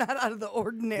 so it's not out of the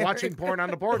ordinary. Watching porn on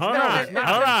the porch. Hold No, on. it's not.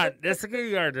 Hold on. This is a good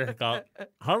yard difficult.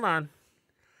 Hold on.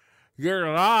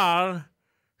 Your law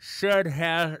should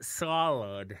have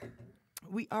swallowed.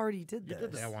 We already did You this.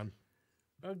 did that one.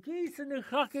 A geese in the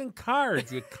fucking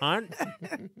cards, you cunt.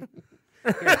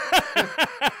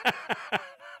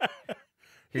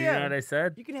 You know what I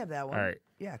said? You can have that one. All right.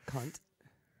 Yeah, cunt.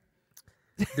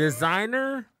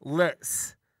 Designer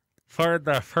lips for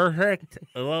the perfect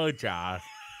blowjob.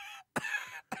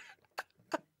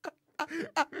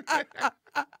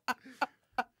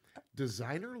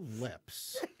 Designer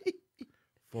lips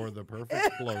for the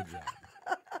perfect blowjob.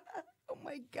 Oh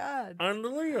my god.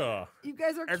 Unreal. You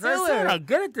guys are As I said, killer. I'm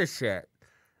good at this shit.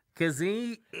 Because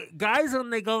guys, when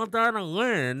they go down a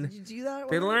lane, Did you do that?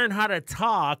 they one? learn how to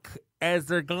talk as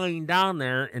they're going down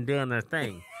there and doing their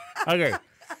thing. Okay.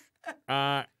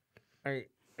 All right,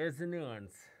 here's the new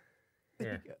ones.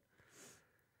 Here.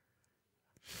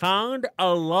 Found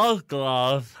a love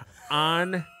glove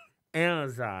on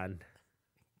Amazon.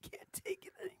 Can't take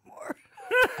it anymore.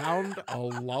 Found a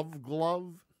love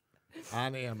glove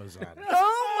on Amazon.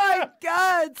 Oh my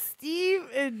god, Steve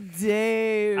and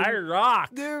Dave. I rock.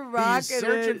 They're rocking He's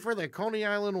searching it. for the Coney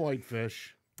Island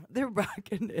whitefish. They're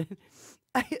rocking it.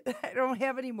 I don't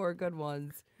have any more good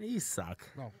ones. You suck.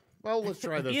 No. Well, let's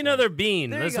try this. You one. know they're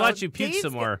bean. There Let's go. watch you puke Dave's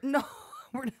some more. No,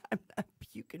 I'm not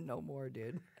puking no more,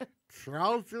 dude.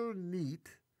 Trouser neat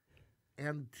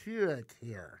and puke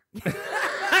here.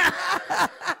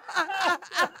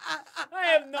 I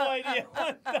have no idea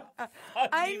what the fuck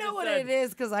I know what it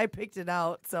is because I picked it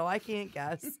out, so I can't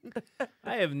guess.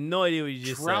 I have no idea what you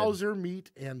just said. Trouser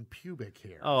meat and pubic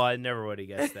hair. Oh, I never would have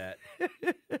guessed that.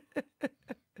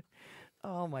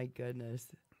 Oh my goodness.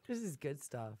 This is good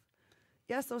stuff.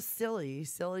 Yeah, so silly.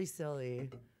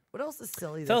 What else is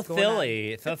silly So that's going on?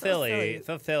 Philly. So It's Philly.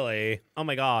 So Philly. Oh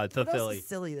my God. So What else Philly. is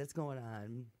silly that's going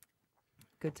on?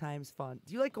 Good times, fun.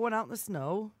 Do you like going out in the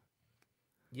snow?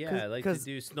 Yeah, I like to 'cause-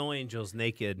 do snow angels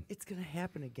naked. It's going to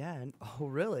happen again. Oh,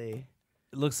 really?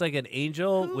 It looks like an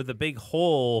angel with a big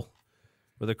hole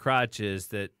where the crotch is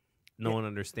that no one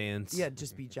understands. Yeah,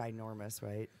 just be ginormous,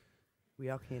 right? We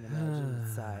all can't imagine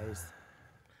its size.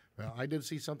 Well, I did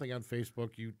see something on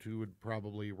Facebook you two would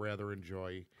probably rather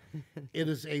enjoy. It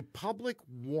is a public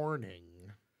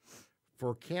warning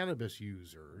for cannabis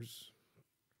users.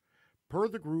 Per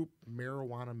the group,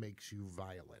 marijuana makes you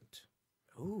violent.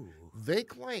 Ooh. They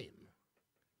claim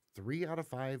 3 out of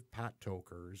 5 pot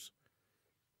tokers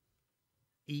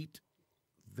eat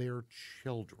their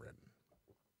children.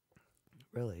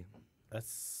 Really?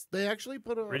 That's They actually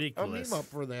put a Ridiculous. meme up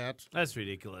for that. that's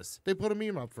ridiculous. They put a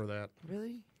meme up for that.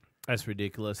 Really? That's I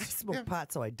ridiculous. smoke Yeah.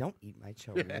 pot so I don't eat my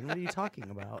children. What are you talking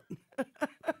about?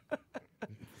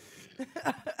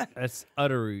 That's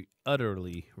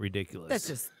utterly ridiculous. That's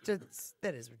just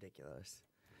that is ridiculous.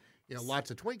 You know,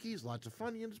 lots of Twinkies, lots of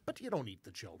Funyuns, but you don't eat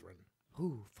the children.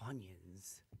 Ooh,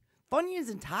 Funyuns. Funyuns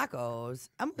and tacos.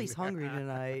 Emily's hungry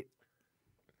tonight.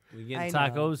 we I getting know.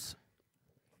 tacos.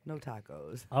 No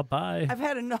tacos. I'll buy. I've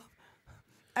had enough.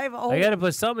 I have a whole. I gotta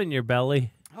put some in your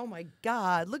belly. Oh my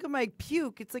god! Look at my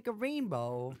puke. It's like a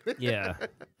rainbow. Yeah,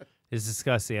 it's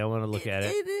disgusting. I want to look at it.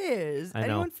 It is. I know.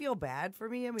 Anyone feel bad for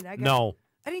me? I mean, I got. No,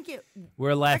 I didn't get.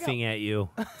 we're laughing at you.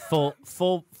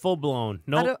 Full blown.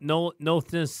 No, no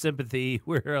sympathy.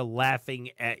 We're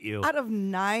laughing at you. Out of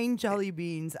 9 jelly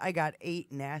beans, I got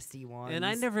 8 nasty ones. And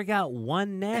I never got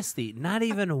one nasty. Not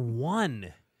even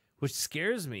one, which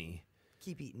scares me.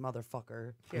 keep eating,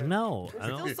 motherfucker. Here. No, There's I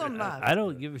don't. still some left. I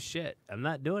don't give a shit. I'm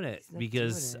not doing it He's not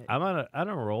because doing it. I'm on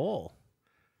a roll.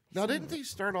 Now, didn't they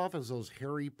start off as those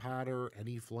Harry Potter,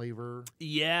 any flavor?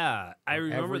 Yeah, I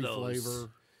remember every those. flavor?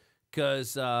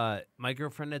 Because my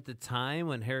girlfriend at the time,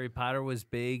 when Harry Potter was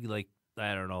big, like,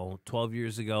 I don't know, 12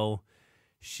 years ago,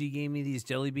 she gave me these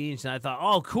jelly beans, and I thought,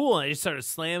 oh, cool. And I just started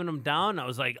slamming them down. And I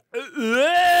was like,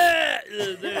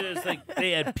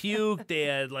 they had puke, they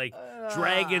had, like,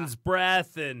 dragon's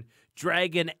breath and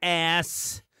dragon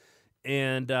ass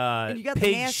and you got the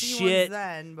pig nasty shit. ones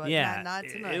then, but yeah, not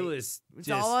tonight. it was It's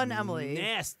just all on Emily.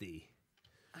 nasty.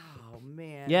 Oh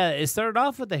man. Yeah, it started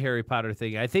off with the Harry Potter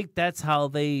thing. I think that's how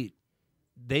they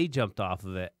jumped off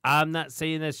of it. I'm not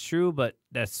saying that's true, but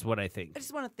that's what I think. I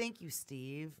just want to thank you,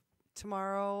 Steve.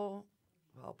 Tomorrow,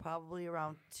 well, probably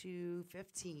around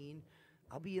 2:15,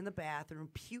 I'll be in the bathroom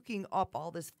puking up all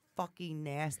this fucking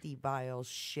nasty bile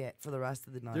shit for the rest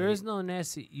of the night. There is no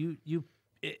nasty.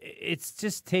 It's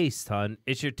just taste, hon.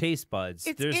 It's your taste buds.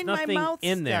 It's There's in nothing my mouth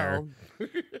in there. still.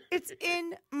 It's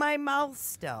in my mouth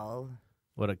still.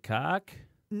 What, a cock?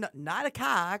 No, not a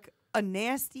cock. A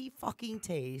nasty fucking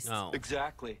taste Oh.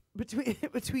 Exactly.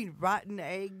 between rotten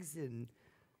eggs and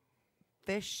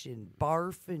fish and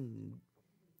barf and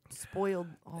spoiled.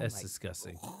 Oh That's my.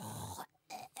 disgusting. All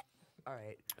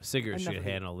right. Cigarettes Enough should of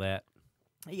it. handle that.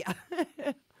 Yeah.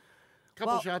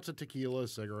 Couple Well- shots of tequila, a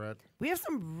cigarette. We have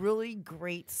some really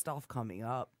great stuff coming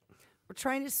up. We're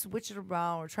trying to switch it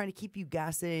around. We're trying to keep you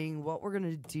guessing what we're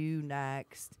gonna do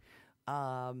next.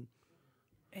 I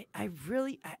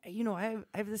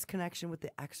have this connection with the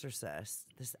Exorcist.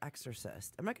 This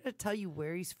Exorcist. I'm not gonna tell you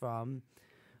where he's from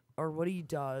or what he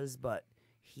does, but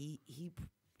he's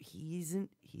an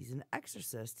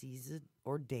exorcist. He's an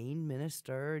ordained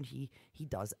minister, and he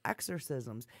does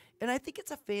exorcisms. And I think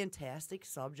it's a fantastic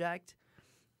subject.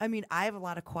 I mean, I have a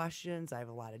lot of questions. I have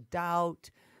a lot of doubt.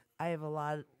 I have a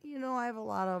lot of.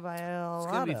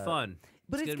 It's gonna be fun.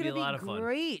 But it's gonna be a lot of fun.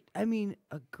 great. I mean,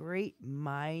 a great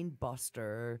mind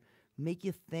buster. Make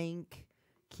you think,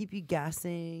 keep you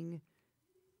guessing.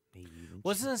 Maybe even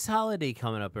What's this holiday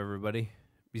coming up, everybody?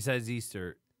 Besides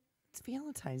Easter, It's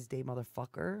Valentine's Day,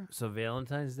 motherfucker. so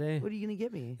Valentine's Day, What are you gonna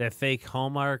get me? that fake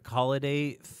Hallmark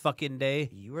holiday fucking day.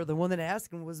 You were the one that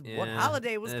asked him what Yeah,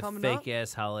 holiday was that coming fake up.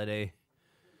 ass holiday.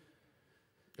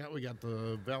 Yeah, we got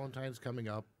the Valentine's coming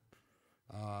up.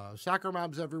 Soccer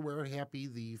moms everywhere, happy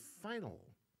the final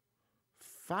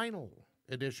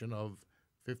edition of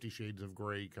 50 Shades of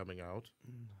Grey coming out.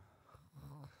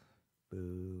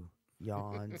 Boo.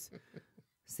 Yawns.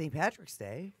 St. Patrick's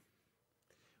Day.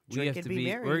 We Drink have and to be be.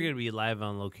 merry. We're gonna be live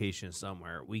on location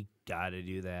somewhere. We got to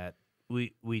do that.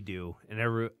 We do,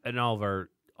 and all of our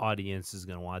audience is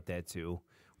gonna want that too.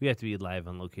 We have to be live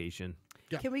on location,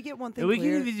 Can we get one thing and we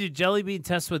clear? can even do jelly bean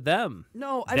tests with them.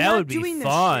 No, I'm that not would be doing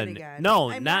fun. this shit again. No,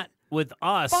 I'm not with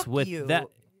us. Fuck with you. that.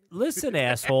 Listen,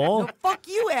 asshole. No, fuck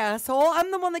you, asshole. I'm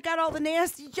the one that got all the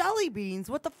nasty jelly beans.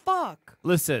 What the fuck?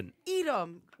 Listen. Eat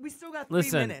them. We still got 3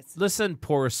 Listen, minutes. listen,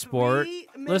 poor sport. 3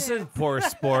 Listen, minutes. poor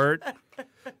sport.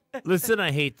 Listen,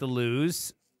 I hate to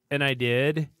lose, and I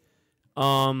did.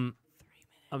 I'm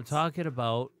talking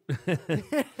about.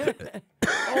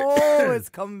 Oh, it's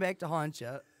coming back to haunt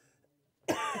you.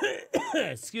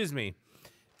 Excuse me.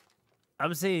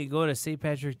 I'm saying go to St.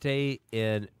 Patrick's Day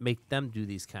and make them do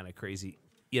these kind of crazy,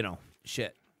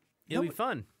 shit. It'll No, be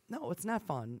fun. No, it's not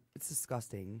fun. It's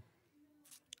disgusting.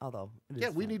 Although, it is Yeah,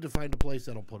 we fun. need to find a place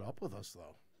that'll put up with us,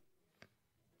 though.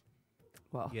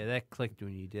 Well, Yeah, that clicked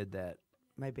when you did that.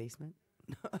 my basement.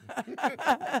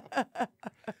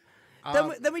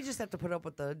 Um, Then we just have to put up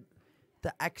with the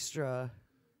extra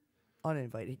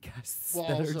uninvited guests Well,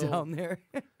 that are also- down there.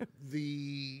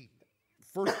 the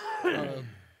first,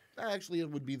 actually,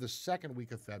 it would be the second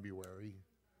week of February.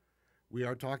 We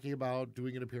are talking about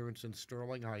doing an appearance in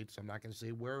Sterling Heights. I'm not going to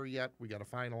say where yet. We got to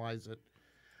finalize it.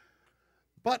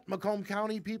 But Macomb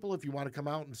County people, if you want to come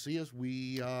out and see us,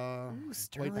 we quite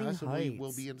Sterling possibly will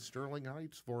Heights. be in Sterling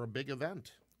Heights for a big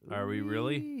event. Are we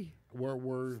really? Whee!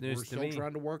 We're News to still me.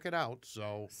 trying to work it out.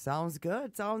 So Sounds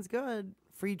good. Sounds good.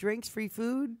 Free drinks, free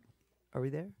food. Are we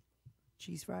there?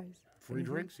 Cheese fries. free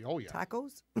Anything? drinks. Oh yeah.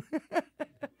 Tacos.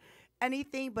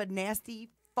 Anything but nasty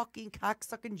fucking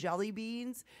cocksucking jelly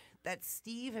beans. That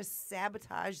Steve has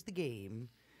sabotaged the game.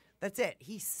 That's it.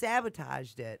 He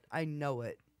sabotaged it. I know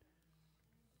it.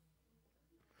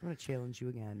 I'm gonna challenge you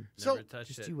again. So- Never touched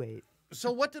Just it. you wait.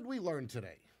 So what did we learn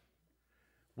today?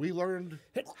 We learned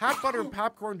hot butter and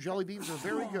popcorn jelly beans are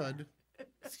very good.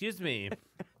 Excuse me.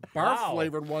 Barf Wow.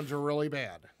 flavored ones are really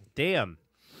bad. Damn.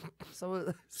 So are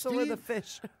the Steve?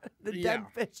 fish, the Yeah. dead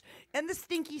fish, and the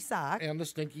stinky sock, And the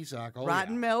stinky sock. Oh,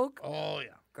 rotten yeah. milk, Oh yeah.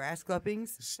 grass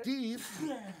clippings. Steve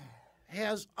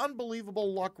has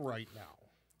unbelievable luck right now.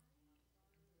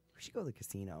 We should go to the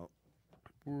casino.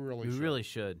 Really, We should. really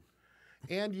should.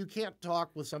 And you can't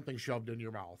talk with something shoved in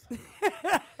your mouth.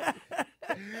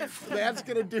 That's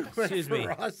gonna do it Excuse for me.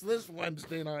 us this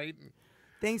Wednesday night.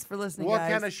 Thanks for listening, What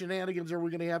guys. kind of shenanigans are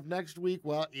we gonna have next week?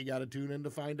 Well, you got to tune in to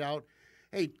find out.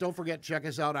 Hey, don't forget, check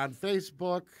us out on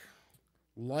Facebook.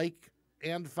 Like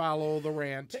and follow the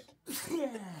rant.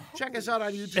 Check us out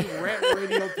on YouTube, Rant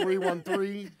Radio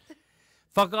 313.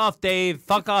 Fuck off, Dave.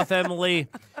 Fuck off, Emily.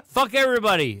 Fuck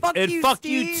everybody. Fuck and you, fuck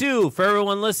you Steve. too, for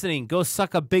everyone listening. Go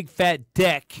suck a big fat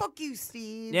dick. Fuck you,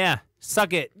 Steve. Yeah,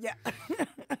 suck it. Yeah.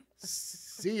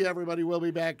 See you, everybody. We'll be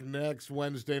back next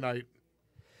Wednesday night.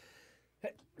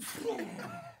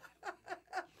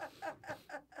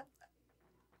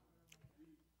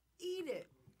 Eat it,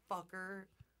 fucker.